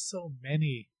 There's so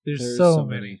many. There's There's so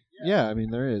many. Yeah, I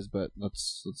mean there is, but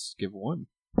let's give one.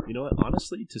 You know what?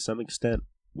 Honestly, to some extent,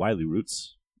 Wiley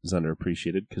Roots is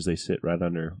underappreciated because they sit right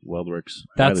under Weldworks.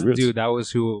 That's Wiley Roots. dude. That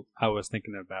was who I was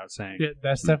thinking about saying. Yeah,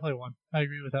 that's definitely one. I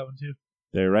agree with that one too.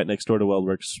 They're right next door to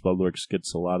Weldworks. Weldworks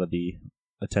gets a lot of the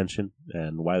attention,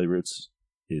 and Wiley Roots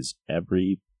is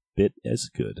every bit as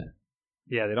good.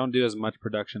 Yeah, they don't do as much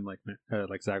production like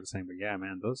Zach was saying, but yeah,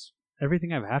 man, those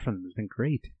everything I've had from them has been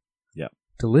great. Yeah.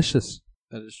 Delicious.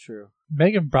 That is true.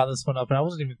 Megan brought this one up, and I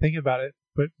wasn't even thinking about it.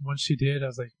 But when she did, I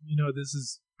was like, this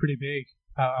is pretty big.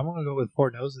 I'm going to go with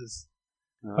Four Noses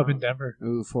up in Denver.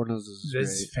 Ooh, Four Noses is This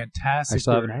great. is fantastic. I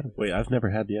still haven't beer. had it. Wait, I've never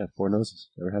had Four Noses.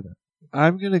 Never had that.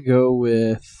 I'm gonna go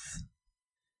with.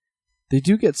 They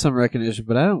do get some recognition,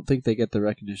 but I don't think they get the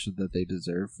recognition that they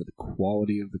deserve for the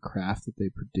quality of the craft that they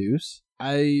produce.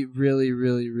 I really,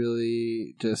 really,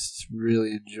 really just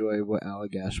really enjoy what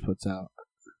Allagash puts out.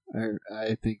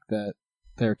 I think that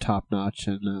they're top notch,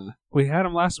 and We had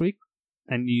them last week,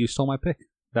 and you stole my pick.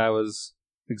 That was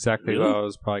exactly Really? what I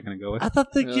was probably going to go with. I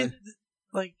thought they Really? get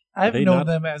like I've they known not-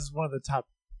 them as one of the top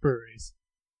breweries.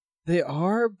 they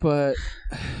are. But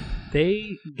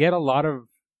They get a lot of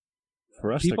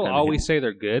For us, people they're kinda always hidden. say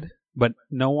they're good, but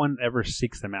no one ever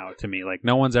seeks them out to me. Like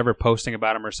no one's ever posting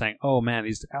about them or saying, "Oh man,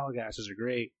 these Allagashes are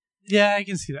great." Yeah, I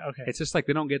can see that. Okay, It's just like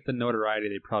they don't get the notoriety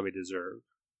they probably deserve.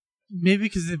 maybe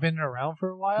because they've been around for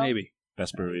a while. Maybe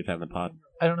best brewery we've had in the pod.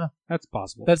 I don't know. that's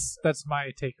possible. That's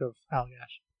my take of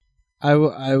Allagash. I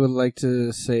would like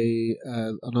to say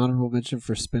an honorable mention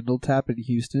for Spindle Tap in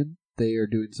Houston. They are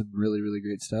doing some really, really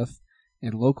great stuff.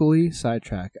 And locally,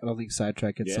 Sidetrack. I don't think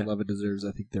Sidetrack gets the Yeah. love it deserves.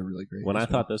 I think they're really great. When as I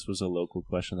well. thought this was a local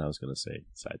question, I was going to say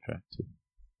Sidetrack too.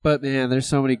 But man, there's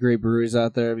so many great breweries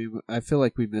out there. I mean, I feel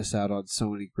like we miss out on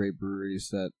so many great breweries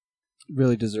that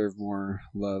really deserve more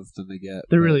love than they get.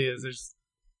 There But- really is.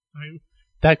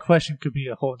 That question could be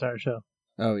a whole entire show.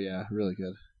 Oh yeah, really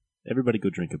good. Everybody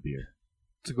go drink a beer.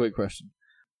 It's a great question.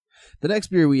 The next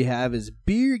beer we have is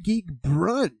Beer Geek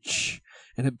Brunch,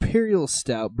 an imperial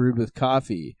stout brewed with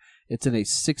coffee. It's in a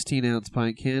 16-ounce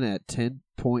pint can at 10.9%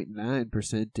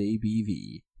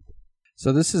 ABV.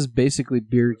 So this is basically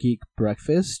Beer Geek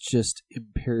Breakfast, just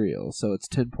imperial. So it's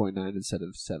 10.9 instead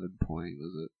of 7.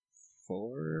 Was it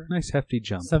 4? nice hefty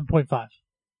jump. 7.5.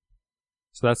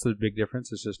 So that's the big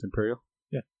difference. It's just Imperial.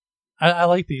 I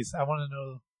like these. I want to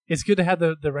know. It's good to have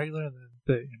the regular and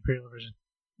the imperial version.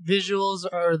 Visuals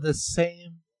are the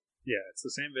same. Yeah, it's the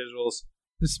same visuals.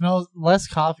 It smells less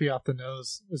coffee off the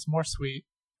nose. It's more sweet.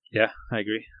 Yeah, I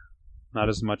agree. Not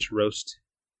as much roast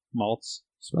malts.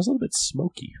 Smells a little bit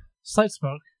smoky. Slight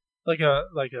smoke, like a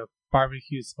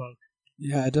barbecue smoke.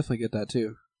 Yeah, I definitely get that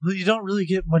too. But you don't really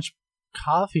get much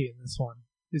coffee in this one.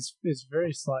 It's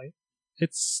very slight.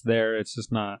 It's there. It's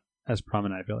just not as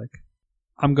prominent, I feel like.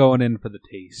 I'm going in for the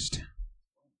taste.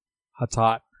 Hot's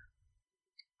hot.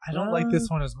 I don't like this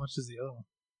one as much as the other one.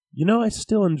 You know, I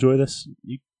still enjoy this.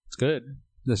 It's good.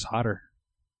 This hotter.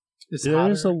 It's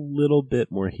There's a hotter. little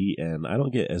bit more heat, and I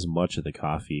don't get as much of the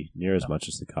coffee, near as much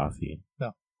as the coffee.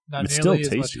 Not it's nearly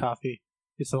still as much tasty. coffee.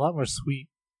 It's a lot more sweet.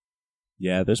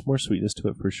 Yeah, there's more sweetness to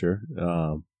it for sure.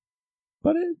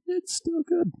 But it's still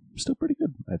good. Still pretty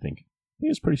good, I think. I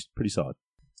think it's pretty solid.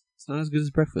 It's not as good as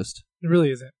breakfast. It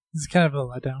really isn't. It's kind of a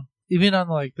letdown. Even on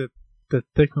like the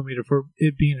thickmometer for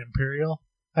it being imperial,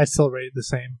 I still rate it the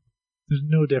same. There's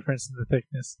no difference in the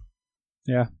thickness.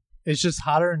 Yeah. It's just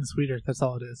hotter and sweeter. That's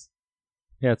all it is.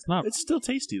 Yeah, it's not. It's still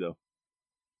tasty though.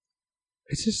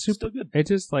 It's just super Still good. It's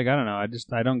just like, I don't know.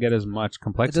 I don't get as much It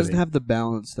complexity. doesn't have the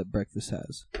balance that breakfast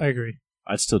has. I agree.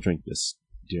 I'd still drink this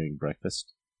during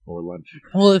breakfast or lunch.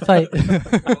 Well, if I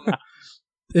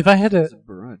had to, It's a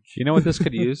brunch. You know what this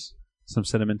could use? Some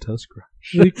cinnamon toast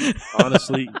crunch.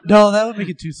 Honestly, no, that would make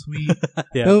it too sweet.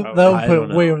 Yeah. that I would put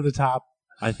don't it way know. over the top.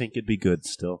 I think it'd be good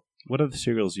still. What other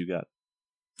cereals you got?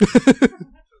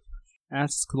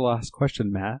 Ask the last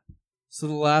question, Matt. So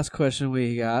the last question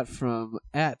we got from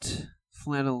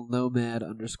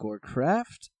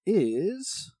 @flannelnomad_craft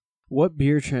is: what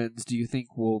beer trends do you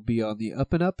think will be on the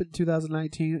up and up in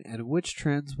 2019, and which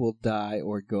trends will die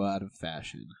or go out of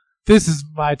fashion? This is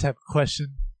my type of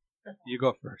question. You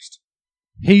go first.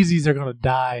 Hazies are going to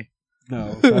die.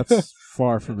 No, that's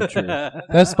far from the truth.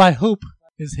 That's my hope,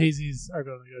 is hazies are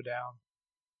going to go down.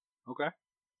 Okay.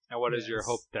 And what is your Yes.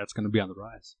 hope that's going to be on the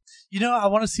rise? You know, I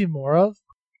want to see more of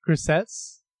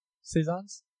grisettes,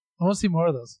 saisons. I want to see more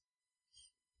of those.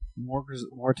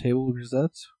 More table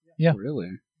grisettes? Yeah. Really?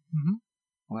 Mhm.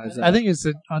 Why is that? I think it's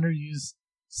an underused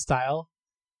style,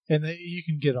 and that you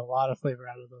can get a lot of flavor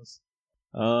out of those.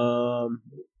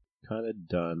 Kind of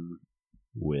done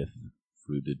with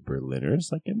fruited Berliners,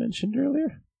 like I mentioned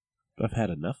earlier. I've had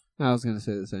enough. I was going to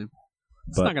say the same.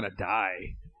 It's But not going to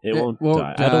die. it It won't won't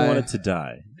die. I don't die. want it to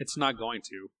die. It's not going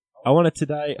to. I want it to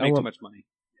die. I Make too want, much money.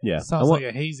 yeah. I Sounds want,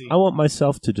 like a hazy. I want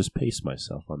myself to just pace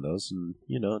myself on those, and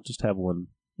just have one,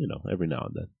 every now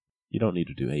and then. You don't need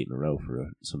to do 8 in a row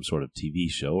for some sort of TV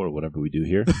show or whatever we do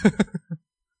here.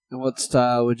 And what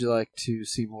style would you like to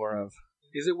see more of?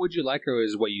 Is it what you like or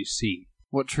is it what you see?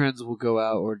 What trends will go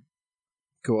out or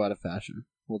go out of fashion?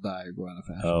 Will die or go out of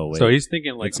fashion? Oh wait, So he's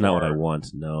thinking like it's not what I more- want.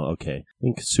 No, okay. I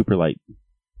think super light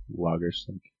lagers,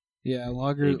 like Yeah,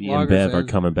 lager, AB and lagers Bev are and-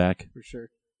 coming back. for sure.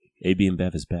 AB and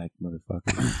Bev is back,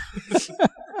 motherfucker.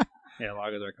 Yeah,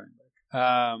 lagers are coming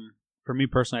back. For me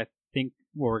personally, I think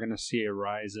what we're going to see a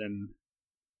rise in,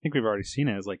 I think we've already seen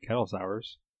it, is like kettle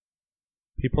sours.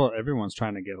 Everyone's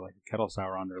trying to get like a kettle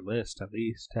sour on their list at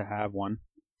least to have one.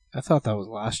 I thought that was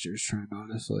last year's trend,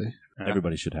 honestly. Yeah.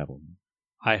 Everybody should have one.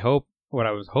 What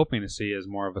I was hoping to see is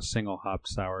more of a single hop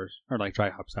sours or like dry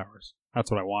hop sours. That's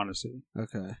what I want to see.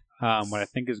 Okay. What I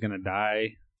think is going to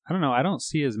die, I don't know. I don't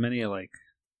see as many like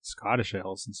Scottish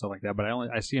ales and stuff like that, but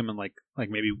I see them in like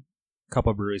maybe a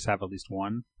couple of breweries have at least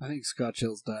one. I think Scotch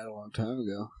Ales died a long time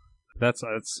ago. That's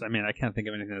I mean, I can't think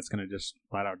of anything that's going to just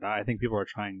flat out die. I think people are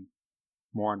trying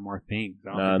more and more things. I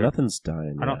don't Nah, think they're- nothing's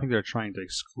dying. I don't yeah. think they're trying to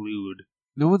exclude.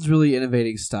 No one's really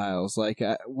innovating styles. Like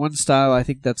one style I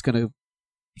think that's going to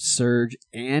surge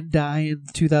and die in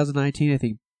 2019. I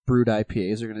think brewed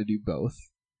IPAs are going to do both.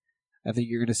 I think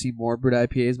you're going to see more brewed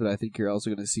IPAs, but I think you're also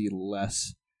going to see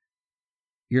less.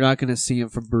 You're not going to see them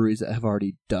from breweries that have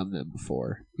already done them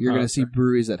before. You're going to see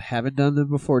breweries that haven't done them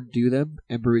before do them,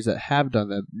 and breweries that have done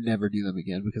them never do them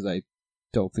again because I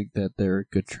don't think that they're a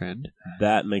good trend.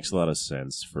 That makes a lot of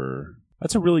sense.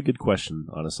 That's a really good question,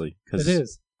 honestly. Because It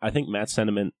is. I think Matt's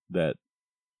sentiment that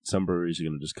some breweries are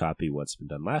going to just copy what's been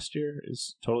done last year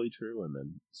is totally true, and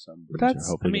then some breweries that's-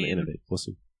 are hopefully I going mean- to innovate. We'll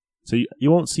see. So you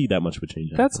won't see that much of a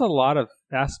change. That's a lot of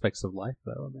aspects of life,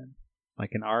 though, man. Like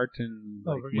in art and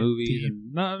Oh, like we're getting movies. deep.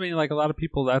 And, no, I mean, like a lot of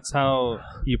people, that's how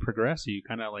you progress. You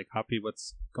kind of like copy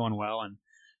what's going well, and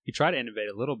you try to innovate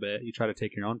a little bit. You try to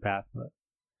take your own path, but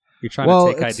you're trying Well,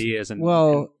 to take it's- ideas and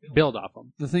well- build off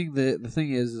them. The thing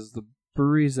is the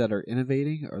breweries that are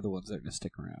innovating are the ones that are going to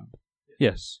stick around.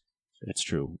 Yes. It's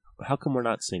true. How come we're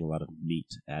not seeing a lot of meat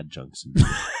adjuncts?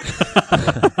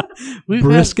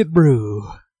 Brisket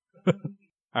brew. All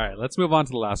right, let's move on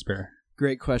to the last beer.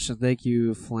 Great question. Thank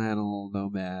you, Flannel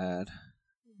Nomad.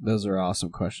 Those are awesome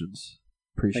questions.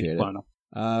 Appreciate Thank it. you, Flannel.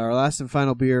 Our last and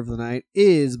final beer of the night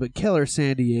is McKellar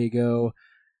San Diego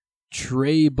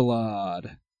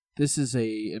Treblad. This is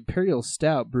a imperial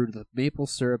stout brewed with maple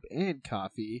syrup and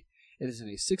coffee. It is in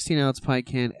a 16-ounce pint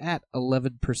can at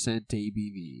 11%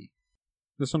 ABV.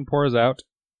 This one pours out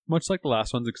much like the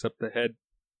last ones, except the head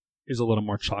is a little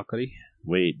more chocolatey.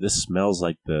 Wait, this smells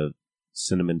like the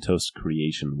cinnamon toast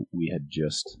creation we had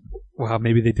just. Wow,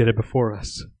 maybe they did it before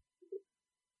us.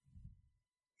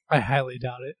 I highly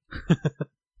doubt it.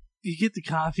 You get the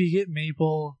coffee, you get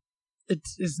maple.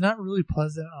 It's not really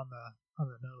pleasant on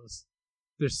the nose.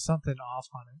 There's something off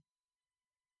on it.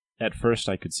 At first,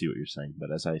 I could see what you're saying,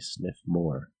 but as I sniff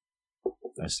more,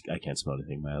 I can't smell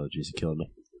anything. My allergies are killing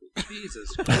me.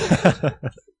 Jesus.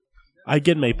 I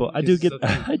get maple. I do get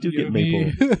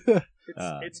maple.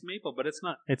 It's maple, but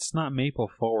it's not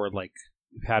maple forward like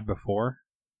we've had before.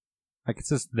 Like it's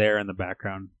just there in the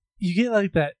background. You get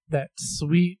like that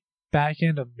sweet back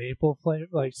end of maple flavor,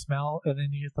 like smell, and then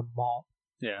you get the malt.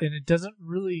 Yeah. And it doesn't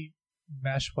really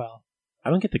mesh well. I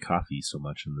don't get the coffee so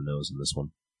much in the nose in this one.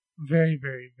 Very,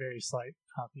 very, very slight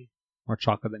coffee. More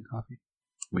chocolate than coffee.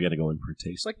 We got to go in for a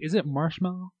taste. It's like, is it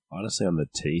marshmallow? Honestly, on the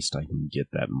taste, I can get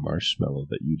that marshmallow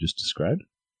that you just described.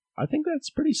 I think that's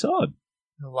pretty solid.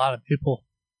 A lot of maple.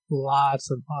 Lots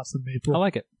of maple. I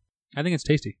like it. I think it's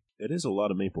tasty. It is a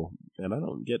lot of maple, and I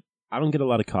don't get a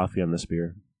lot of coffee on this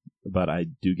beer, but I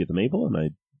do get the maple,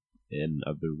 and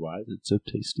otherwise it's a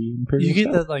tasty imperial You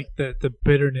get stout. the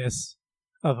bitterness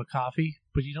of a coffee,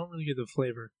 but you don't really get the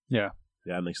flavor. Yeah.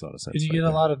 Yeah, it makes a lot of sense. And you right get a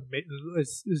there. lot of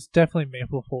it's definitely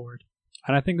maple forward.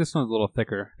 And I think this one's a little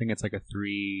thicker. I think it's like a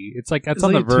 3. It's on like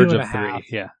the a verge 2.5. of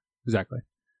 3. Yeah, exactly.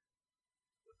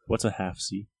 What's a half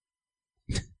C?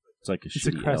 It's like a It's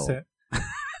a shitty L. crescent.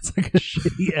 It's like a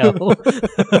shitty L.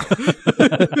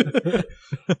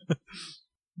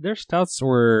 Their stouts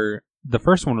were... The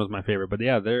first one was my favorite, but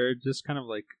yeah, they're just kind of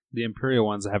like the imperial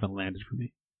ones that haven't landed for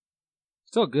me.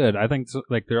 Still good. I think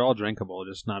like they're all drinkable,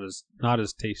 just not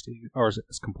as tasty or as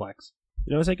complex.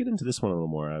 You know, as I get into this one a little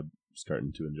more, I'm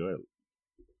starting to enjoy it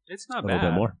It's not a bad.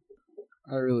 little bit more.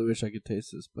 I really wish I could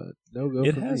taste this, but no go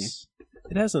It for has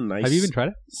a nice Have you even tried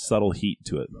it? subtle heat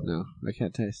to it. me. No, I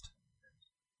can't taste.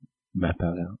 Map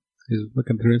out. He's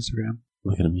looking through Instagram.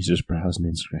 Look at him. He's just browsing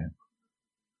Instagram.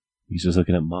 He's just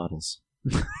looking at models.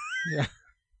 Yeah.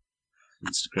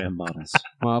 Instagram models.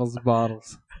 Models and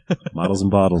bottles. Models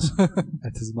and bottles.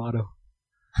 That's his motto.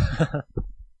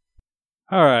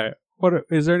 All right.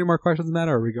 Is there any more questions on that,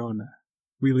 or are we going?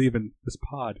 We leaving this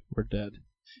pod? We're dead.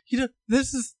 You know,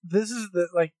 this is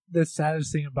the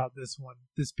saddest thing about this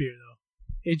beer though.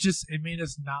 It made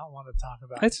us not want to talk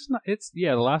about it. It's just not.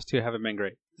 The last two haven't been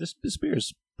great. This beer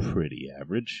is pretty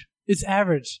average. It's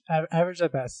average. Average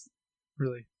at best.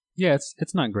 Really. Yeah,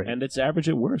 it's not great. And it's average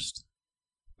at worst.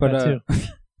 But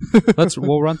That too.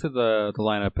 we'll run through the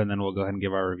lineup and then we'll go ahead and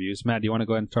give our reviews. Matt, do you want to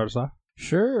go ahead and start us off?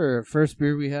 Sure. First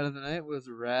beer we had of the night was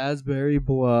Raspberry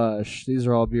Blush. These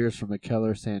are all beers from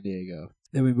McKellar San Diego.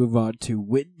 Then we move on to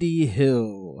Windy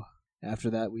Hill.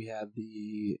 After that, we have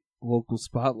the local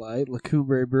spotlight,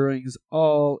 Lacumbre Brewing's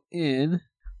All In,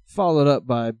 followed up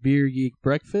by Beer Geek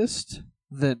Breakfast,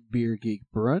 then Beer Geek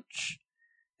Brunch,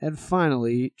 and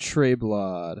finally,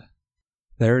 Treblad.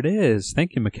 There it is.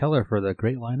 Thank you, McKellar, for the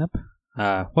great lineup.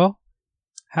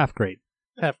 Half great.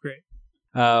 Half great.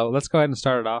 Let's go ahead and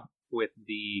start it off with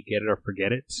the Get It or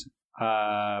Forget It.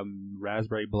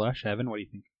 Raspberry Blush. Evan, what do you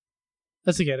think?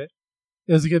 Let's get it.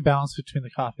 It was a good balance between the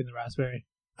coffee and the raspberry.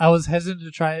 I was hesitant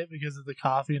to try it because of the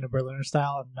coffee and the Berliner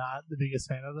style. I'm not the biggest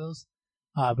fan of those.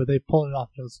 But they pulled it off.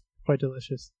 It was quite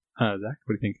delicious. Zach, what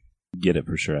do you think? Get it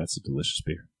for sure. That's a delicious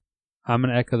beer. I'm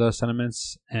going to echo those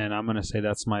sentiments, and I'm going to say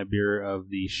that's my beer of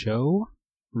the show.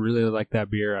 Really like that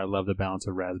beer. I love the balance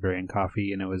of raspberry and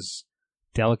coffee, and it was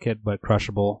delicate but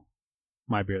crushable.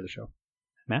 My beer of the show.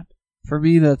 Matt? For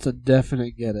me, that's a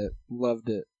definite get it. Loved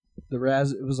it.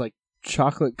 It was like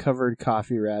chocolate covered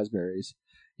coffee raspberries.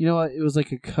 You know what? It was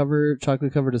like a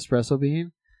chocolate covered espresso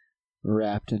bean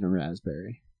wrapped in a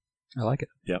raspberry. I like it.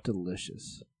 Yep.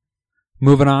 Delicious.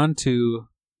 Moving on to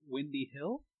Windy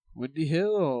Hill. Windy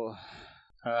Hill.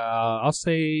 I'll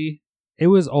say it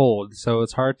was old, so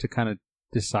it's hard to kind of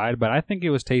decide, but I think it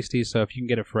was tasty, so if you can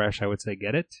get it fresh, I would say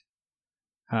get it.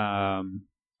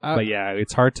 But yeah,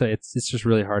 it's hard to. It's just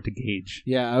really hard to gauge.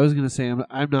 Yeah, I was gonna say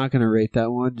I'm not gonna rate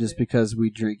that one just because we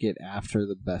drink it after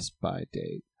the Best Buy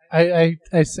date. I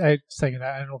second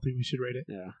that. I don't think we should rate it.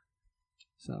 Yeah.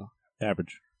 So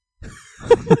Average.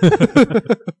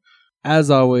 as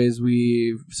always,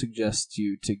 we suggest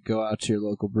you to go out to your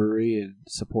local brewery and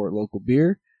support local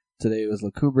beer. Today was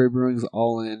Lacumbre Brewing's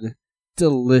All In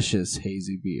delicious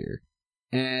hazy beer.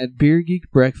 And Beer Geek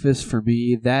Breakfast, for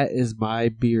me, that is my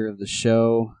beer of the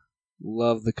show.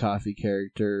 Love the coffee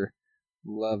character.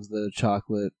 Love the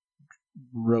chocolate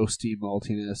roasty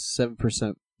maltiness.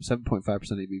 7.5%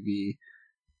 ABV.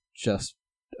 Just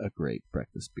a great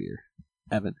breakfast beer.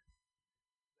 Evan.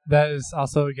 That is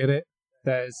also, get it,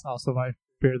 that is also my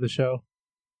beer of the show.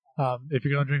 If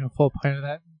you're going to drink a full pint of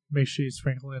that, make sure you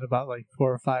sprinkle in about like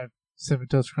 4 or 5 Cinnamon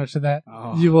Toast Crunch in that.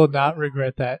 Oh. You will not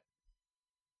regret that.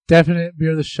 Definite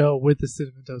beer of the show with the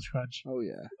Cinnamon Toast Crunch. Oh,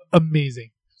 yeah. Amazing.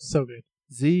 So good.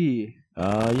 Z.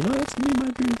 That's going to be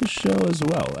my beer of the show as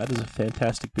well. That is a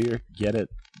fantastic beer. Get it.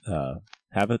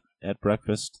 Have it at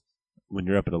breakfast when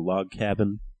you're up at a log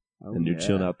cabin and you're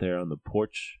chilling out there on the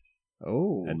porch.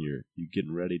 Oh. And you're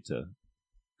getting ready to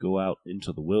go out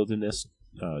into the wilderness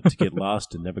to get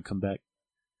lost and never come back.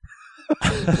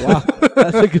 Wow.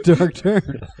 That's like a dark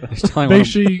turn. Make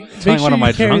sure you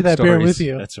carry that beer with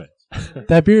you. That's right.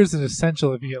 That beer is an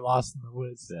essential if you get lost in the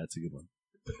woods. That's a good one.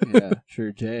 Yeah,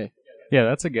 sure, Jay. Yeah,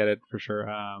 that's a get it for sure.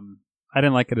 I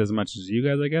didn't like it as much as you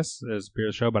guys, I guess, as beer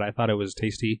of the show, but I thought it was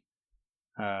tasty.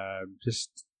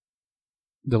 Just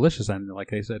delicious, and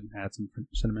like I said, add some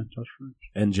cinnamon toast crunch.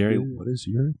 And Jerry, what is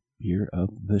your beer of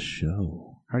the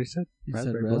show? I already said You said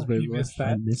raspberry. raspberry You blush. missed that.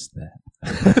 I missed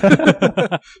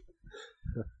that.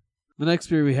 The next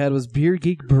beer we had was Beer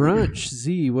Geek Brunch.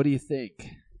 Z, what do you think?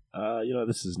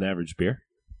 This is an average beer,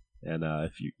 and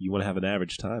if you want to have an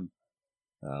average time,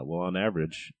 on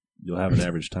average, you'll have an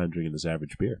average time drinking this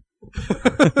average beer.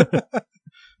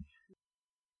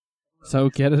 So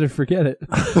get it or forget it.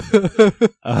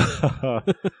 Well,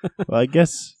 I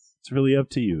guess it's really up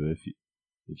to you.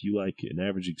 If you like an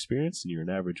average experience and you're an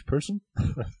average person,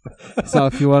 So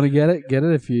if you want to get it, get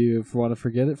it. If you want to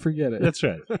forget it, forget it. that's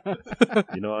right.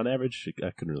 On average, I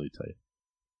couldn't really tell you.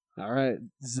 All right,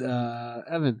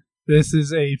 Evan. This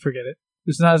is a forget it.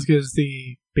 It's not as good as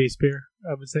the base beer,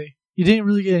 I would say. You didn't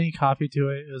really get any coffee to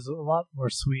it. It was a lot more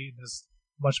sweet and it's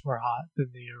much more hot than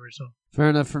the original. Fair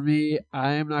enough for me.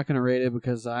 I am not going to rate it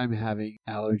because I'm having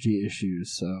allergy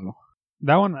issues. So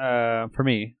That one, for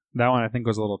me, I think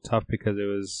was a little tough because it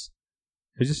was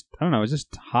just, I don't know, it was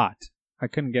just hot. I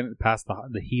couldn't get it past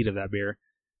the heat of that beer.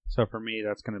 So for me,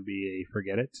 that's going to be a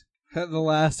forget it. the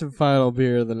last and final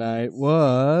beer of the night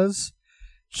was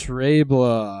Trey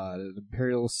Blood, an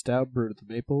imperial stout brewed with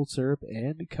maple syrup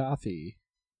and coffee.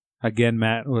 Again,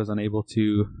 Matt was unable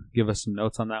to give us some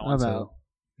notes on that one, I'm so out.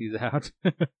 he's out.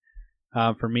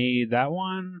 For me, that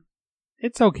one,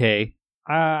 it's okay.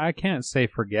 I can't say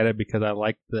forget it because I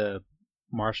like the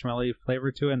marshmallow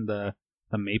flavor to it and the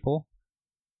maple.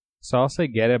 So I'll say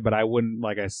get it, but I wouldn't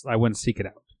I wouldn't seek it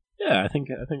out. Yeah, I think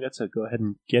that's a go ahead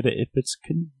and get it if it's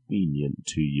convenient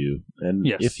to you, and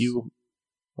Yes. if you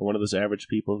are one of those average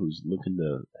people who's looking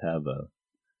to have a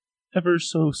ever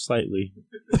so slightly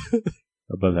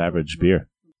above average beer.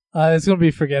 It's going to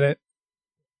be forget it.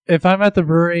 If I'm at the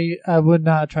brewery, I would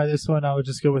not try this one. I would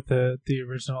just go with the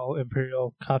original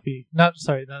Imperial coffee. Not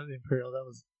the Imperial. That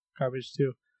was garbage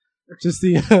too. Just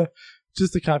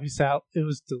the coffee stout. It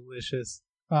was delicious.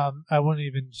 I wouldn't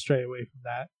even stray away from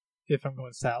that if I'm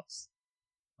going stouts.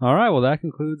 All right, well, that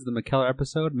concludes the McKellar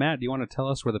episode. Matt, do you want to tell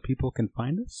us where the people can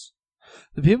find us?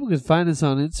 The people can find us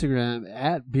on Instagram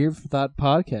at Beer for Thought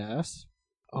Podcast,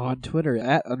 on Twitter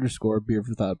at _Beer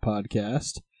for Thought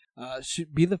Podcast.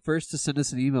 Should be the first to send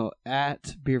us an email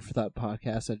at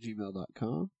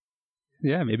beerforthoughtpodcast@gmail.com.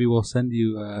 Yeah, maybe we'll send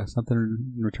you something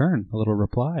in return, a little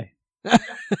reply.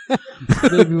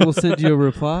 Maybe we'll send you a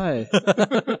reply.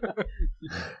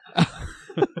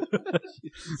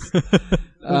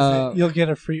 You'll get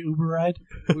a free Uber ride.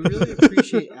 We really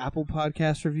appreciate Apple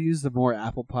Podcast reviews. The more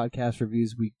Apple Podcast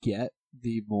reviews we get,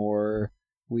 the more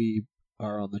we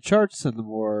are on the charts and the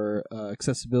more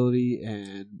accessibility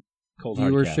and Cold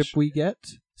hard viewership cash. we get.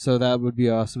 So that would be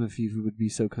awesome if you would be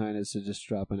so kind as to just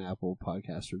drop an Apple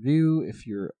Podcast review if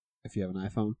you have an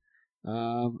iPhone.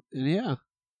 And yeah,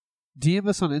 DM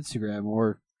us on Instagram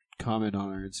or comment on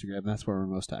our Instagram. That's where we're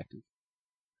most active.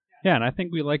 Yeah, and I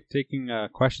think we like taking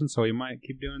questions, so we might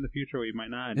keep doing it in the future, we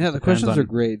might not. It Yeah, just the depends questions on- are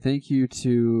great. Thank you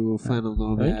to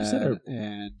Flannel think you said Nomad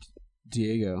and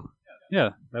Diego.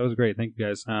 Yeah, that was great. Thank you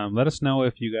guys. Let us know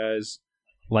if you guys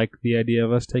like the idea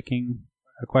of us taking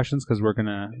questions, because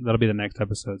that'll be the next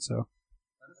episode. So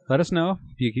let us know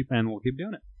if you and we'll keep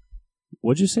doing it.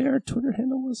 What'd you say our Twitter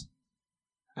handle was?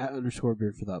 At _Beer for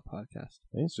Thought Podcast.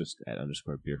 I think it's just at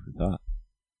 _Beer for Thought.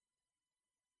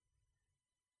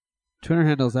 Twitter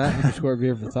handles at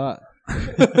 _Beer for Thought.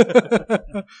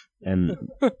 And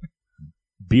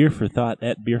Beer for Thought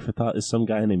at Beer for Thought is some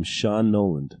guy named Sean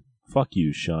Noland. Fuck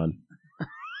you, Sean.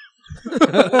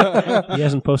 He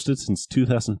hasn't posted since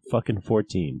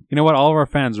 2014. You know what? All of our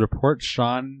fans report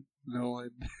Sean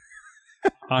Nolan.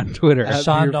 on Twitter At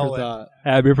Sean Beer for Nolan. Thought.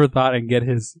 at Beer for Thought and get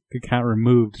his account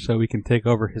removed so we can take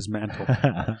over his mantle.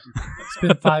 It's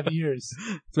been 5 years.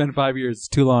 It's been 5 years. It's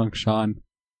too long, Sean.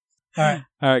 All right.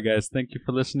 All right, guys. Thank you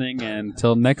for listening, and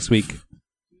until next week.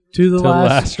 To the Till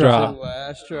last straw. straw.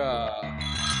 Last straw.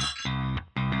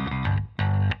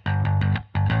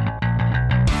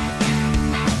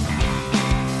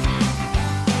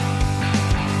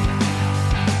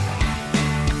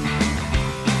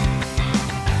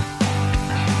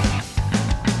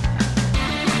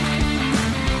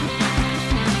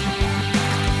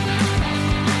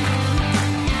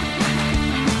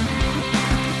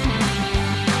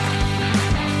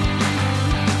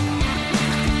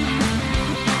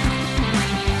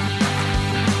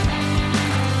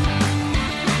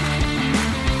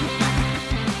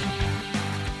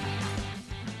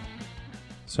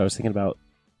 So I was thinking about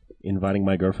inviting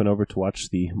my girlfriend over to watch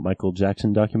the Michael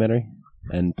Jackson documentary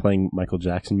and playing Michael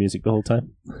Jackson music the whole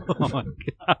time. Oh my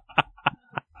God.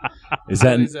 Is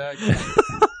that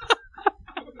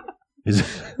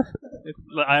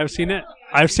I've seen it.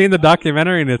 I've seen the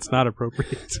documentary, and it's not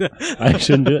appropriate. I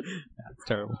shouldn't do it? It's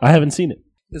terrible. I haven't seen it.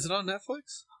 Is it on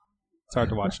Netflix? It's hard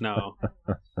to watch now.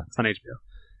 It's on HBO.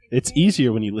 It's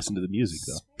easier when you listen to the music,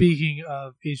 though. Speaking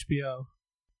of HBO,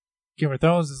 Game of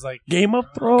Thrones is like Game of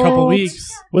a Thrones. couple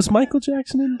weeks. Was Michael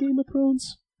Jackson in Game of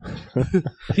Thrones?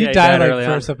 He Yeah, died like early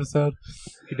first on. episode.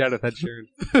 He died with Ed Sheeran.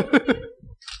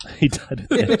 He died of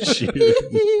that shit.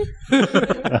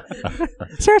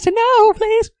 Sir, to no,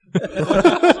 please.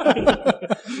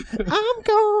 I'm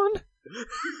gone.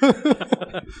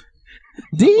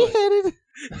 D-headed.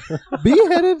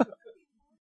 B-headed.